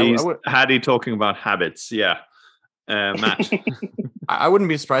 Hadi talking about habits. Yeah. Matt. I wouldn't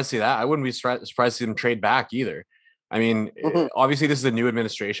be surprised to see that. I wouldn't be surprised to see them trade back either. I mean, obviously this is a new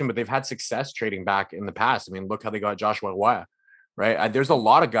administration, but they've had success trading back in the past. I mean, look how they got Joshua Roy, right? There's a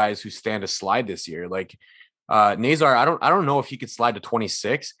lot of guys who stand to slide this year. Like Nazar, I don't know if he could slide to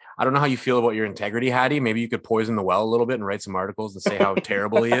 26. I don't know how you feel about your integrity, Hattie. Maybe you could poison the well a little bit and write some articles and say how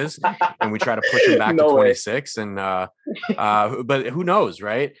terrible he is, and we try to push him back to 26. And but who knows,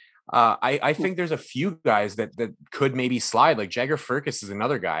 right? I think there's a few guys that could maybe slide. Like Jagger Firkus is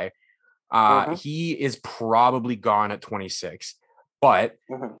another guy. He is probably gone at 26. But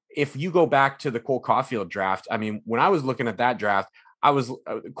if you go back to the Cole Caulfield draft, I mean, when I was looking at that draft,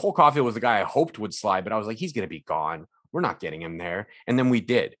 Cole Caulfield was the guy I hoped would slide, but I was like, he's going to be gone. We're not getting him there. And then we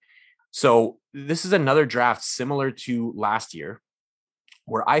did. So this is another draft similar to last year,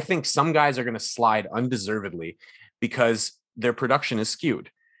 where I think some guys are going to slide undeservedly because their production is skewed.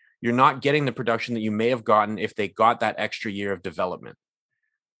 You're not getting the production that you may have gotten if they got that extra year of development,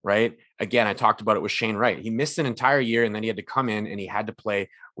 right? Again, I talked about it with Shane Wright. He missed an entire year and then he had to come in and he had to play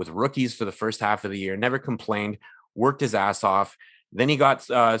with rookies for the first half of the year, never complained, worked his ass off. Then he got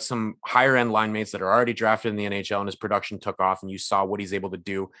some higher end line mates that are already drafted in the NHL and his production took off. And you saw what he's able to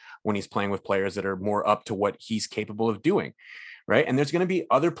do when he's playing with players that are more up to what he's capable of doing. Right. And there's going to be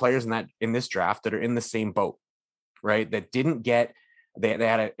other players in this draft that are in the same boat, right? That didn't get, they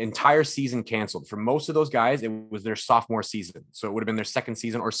had an entire season canceled. For most of those guys, it was their sophomore season. So it would have been their second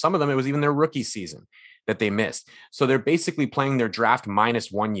season, or some of them, it was even their rookie season that they missed. So they're basically playing their draft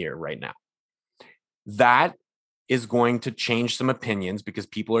minus 1 year right now. That is going to change some opinions because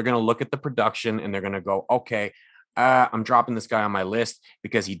people are going to look at the production and they're going to go, okay, I'm dropping this guy on my list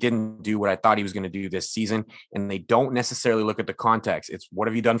because he didn't do what I thought he was going to do this season. And they don't necessarily look at the context. It's what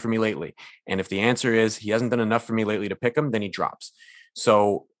have you done for me lately? And if the answer is he hasn't done enough for me lately to pick him, then he drops.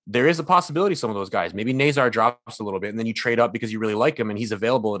 So there is a possibility some of those guys, maybe Nazar drops a little bit and then you trade up because you really like him and he's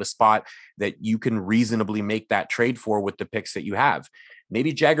available at a spot that you can reasonably make that trade for with the picks that you have.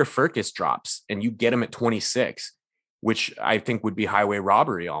 Maybe Jagger Firkus drops and you get him at 26, which I think would be highway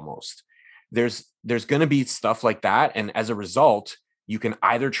robbery almost. There's going to be stuff like that. And as a result, you can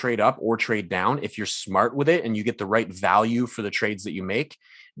either trade up or trade down. If you're smart with it and you get the right value for the trades that you make,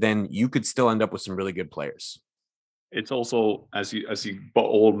 then you could still end up with some really good players. It's also, as you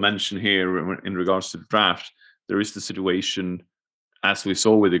all mentioned here in regards to the draft, there is the situation, as we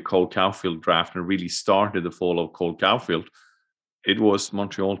saw with the Cole Caulfield draft and really started the fall of Cole Caulfield, it was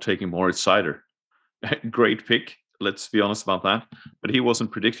Montreal taking Moritz Seider. Great pick. Let's be honest about that. But he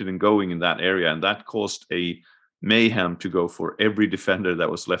wasn't predicted in going in that area. And that caused a mayhem to go for every defender that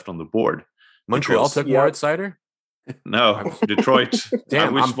was left on the board. Montreal took Moritz Seider? No, Detroit.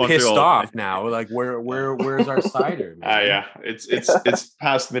 Damn, I'm pissed off now. Like, where's our Seider? Yeah, it's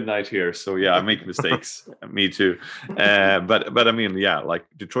past midnight here, so yeah, I make mistakes. Me too. But I mean, yeah, like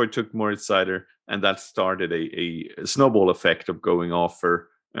Detroit took Moritz Seider, and that started a snowball effect of going off for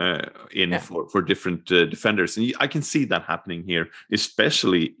different defenders, and I can see that happening here,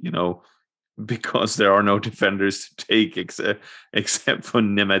 especially because there are no defenders to take except for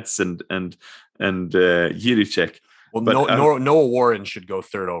Nimitz and Jiricek. Well, Noah Warren should go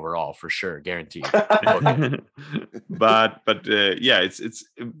third overall for sure, guaranteed. but yeah, it's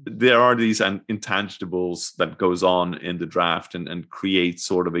there are these intangibles that goes on in the draft and create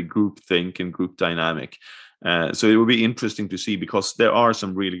sort of a group think and group dynamic. So it will be interesting to see, because there are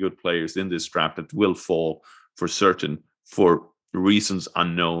some really good players in this draft that will fall for certain for reasons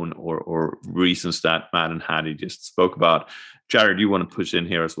unknown or reasons that Matt and Hattie just spoke about. Jared, you want to push in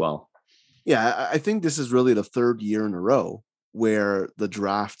here as well? Yeah, I think this is really the third year in a row where the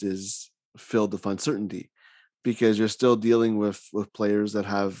draft is filled with uncertainty, because you're still dealing with players that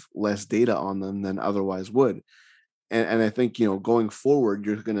have less data on them than otherwise would. And I think, going forward,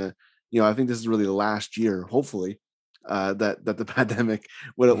 you're going to, I think this is really the last year, hopefully, that the pandemic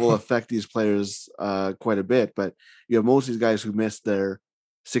will affect these players quite a bit. But you have most of these guys who missed their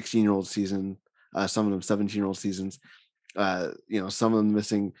 16-year-old season, some of them 17-year-old seasons, some of them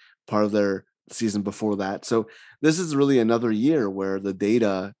missing part of their season before that. So this is really another year where the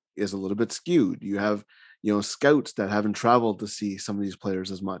data is a little bit skewed. You have, scouts that haven't traveled to see some of these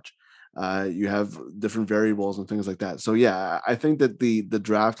players as much. You have different variables and things like that. So yeah, I think that the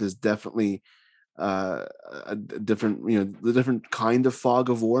draft is definitely a different, the different kind of fog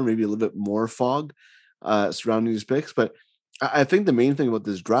of war, maybe a little bit more fog surrounding these picks. But I think the main thing about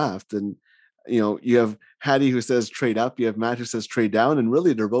this draft, and you have Hattie who says trade up, you have Matt who says trade down, and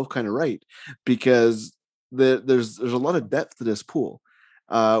really they're both kind of right, because there's a lot of depth to this pool,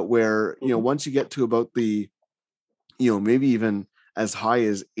 where once you get to about the maybe even as high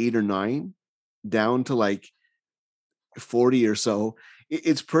as 8 or 9 down to like 40 or so,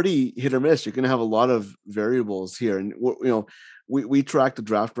 it's pretty hit or miss. You're going to have a lot of variables here, and we track the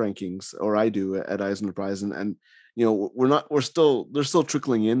draft rankings, or I do at Eyes on the Prize, and they're still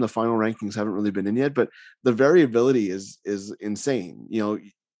trickling in. The final rankings haven't really been in yet, but the variability is insane.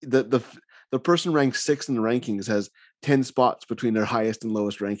 The person ranked 6th in the rankings has 10 spots between their highest and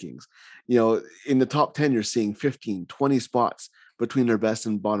lowest rankings. In the top 10, you're seeing 15, 20 spots between their best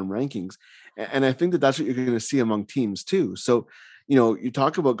and bottom rankings. And I think that's what you're going to see among teams too. So, you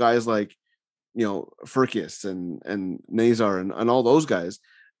talk about guys like, Furkis and Nazar and all those guys.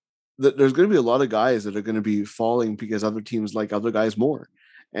 There's going to be a lot of guys that are going to be falling because other teams like other guys more.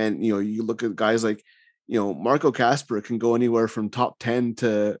 And, you look at guys like, Marco Kasper can go anywhere from top 10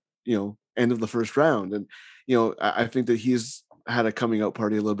 to, end of the first round. And, I think that he's had a coming out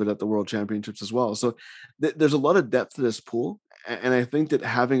party a little bit at the World Championships as well. So there's a lot of depth to this pool. And I think that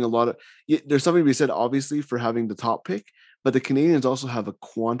having there's something to be said, obviously, for having the top pick, but the Canadians also have a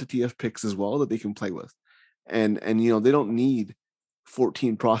quantity of picks as well that they can play with. And they don't need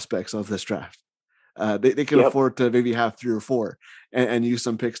 14 prospects of this draft. They can afford to maybe have 3 or 4 and use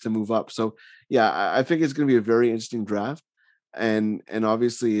some picks to move up. So yeah, I think it's going to be a very interesting draft. And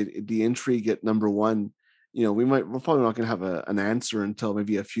obviously the intrigue at number 1, we're probably not going to have an answer until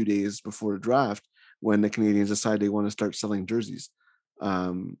maybe a few days before the draft, when the Canadians decide they want to start selling jerseys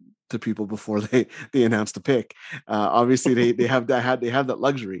to people before they announce the pick. Obviously they have that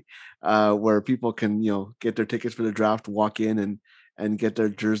luxury where people can, get their tickets for the draft, walk in and get their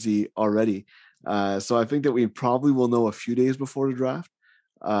jersey already. So I think that we probably will know a few days before the draft.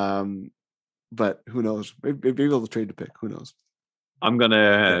 But who knows? Maybe they'll trade the pick. Who knows? I'm going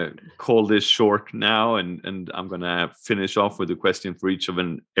to call this short now, and I'm going to finish off with a question for each of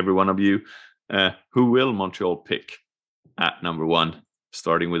and every one of you. Who will Montreal pick at number 1,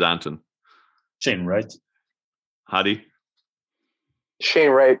 starting with Anton? Shane Wright. Hadi?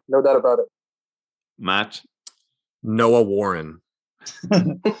 Shane Wright, no doubt about it. Matt? Noah Warren.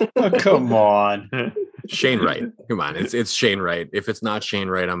 Oh, come on. Shane Wright. Come on, it's Shane Wright. If it's not Shane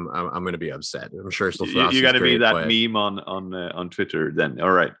Wright, I'm going to be upset. I'm sure it's you got to be that meme on Twitter. Then,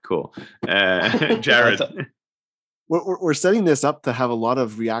 all right, cool. Jared, we're setting this up to have a lot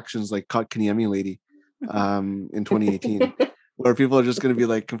of reactions like Kotkaniemi lady in 2018, where people are just going to be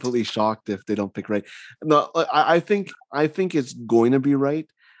like completely shocked if they don't pick right. No, I think it's going to be right.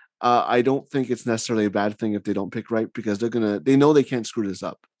 I don't think it's necessarily a bad thing if they don't pick right, because they know they can't screw this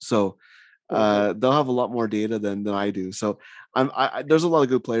up. So they'll have a lot more data than I do. So there's a lot of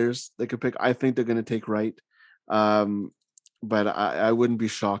good players they could pick. I think they're going to take right. But I wouldn't be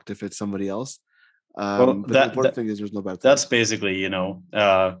shocked if it's somebody else. But the important thing is there's no bad thing. That's basically,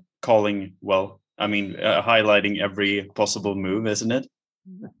 calling, highlighting every possible move, isn't it?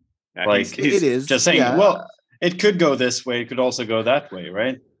 Like it is just saying, well, it could go this way, it could also go that way,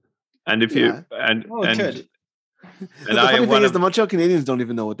 right? And if you it could. And the funny thing is, the Montreal Canadiens don't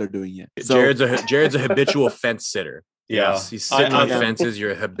even know what they're doing yet. So, Jared's a habitual fence sitter. Yeah, yes, he's sitting on fences.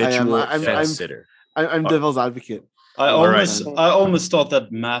 You're a habitual fence sitter. I'm devil's advocate. I almost thought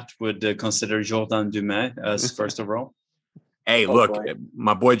that Matt would consider Jordan Dumais as first overall. Hey, look,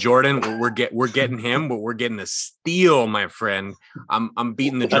 my boy Jordan, we're getting him, but we're getting a steal, my friend. I'm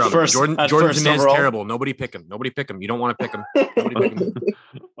beating the drum. Jordan Dumais is terrible. Nobody pick him. You don't want to pick him. Nobody pick him.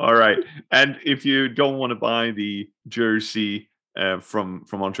 All right. And if you don't want to buy the jersey from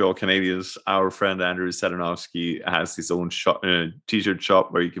Montreal Canadiens, our friend Andrew Sadanovsky has his own t-shirt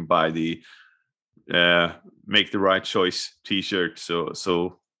shop where you can buy the Make the Right Choice t-shirt.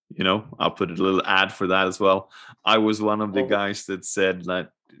 So I'll put a little ad for that as well. I was one of the guys that said that,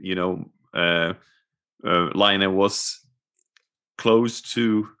 Laine was close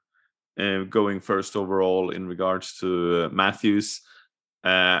to going first overall in regards to Matthews.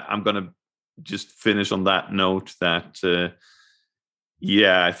 I'm going to just finish on that note that,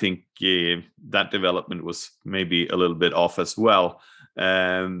 I think that development was maybe a little bit off as well.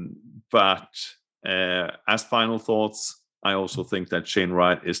 But as final thoughts, I also think that Shane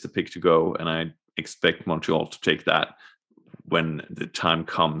Wright is the pick to go, and I expect Montreal to take that when the time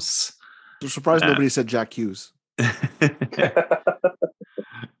comes. I'm surprised nobody said Jack Hughes.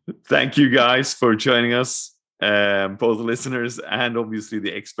 Thank you guys for joining us, both listeners and obviously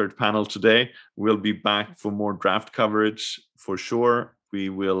the expert panel today. We'll be back for more draft coverage for sure. We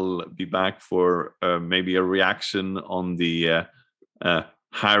will be back for maybe a reaction on the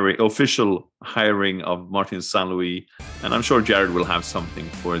official hiring of Martin St. Louis, and I'm sure Jared will have something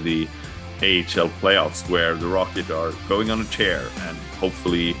for the AHL playoffs where the Rocket are going on a tear and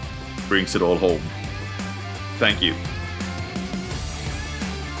hopefully brings it all home. Thank you.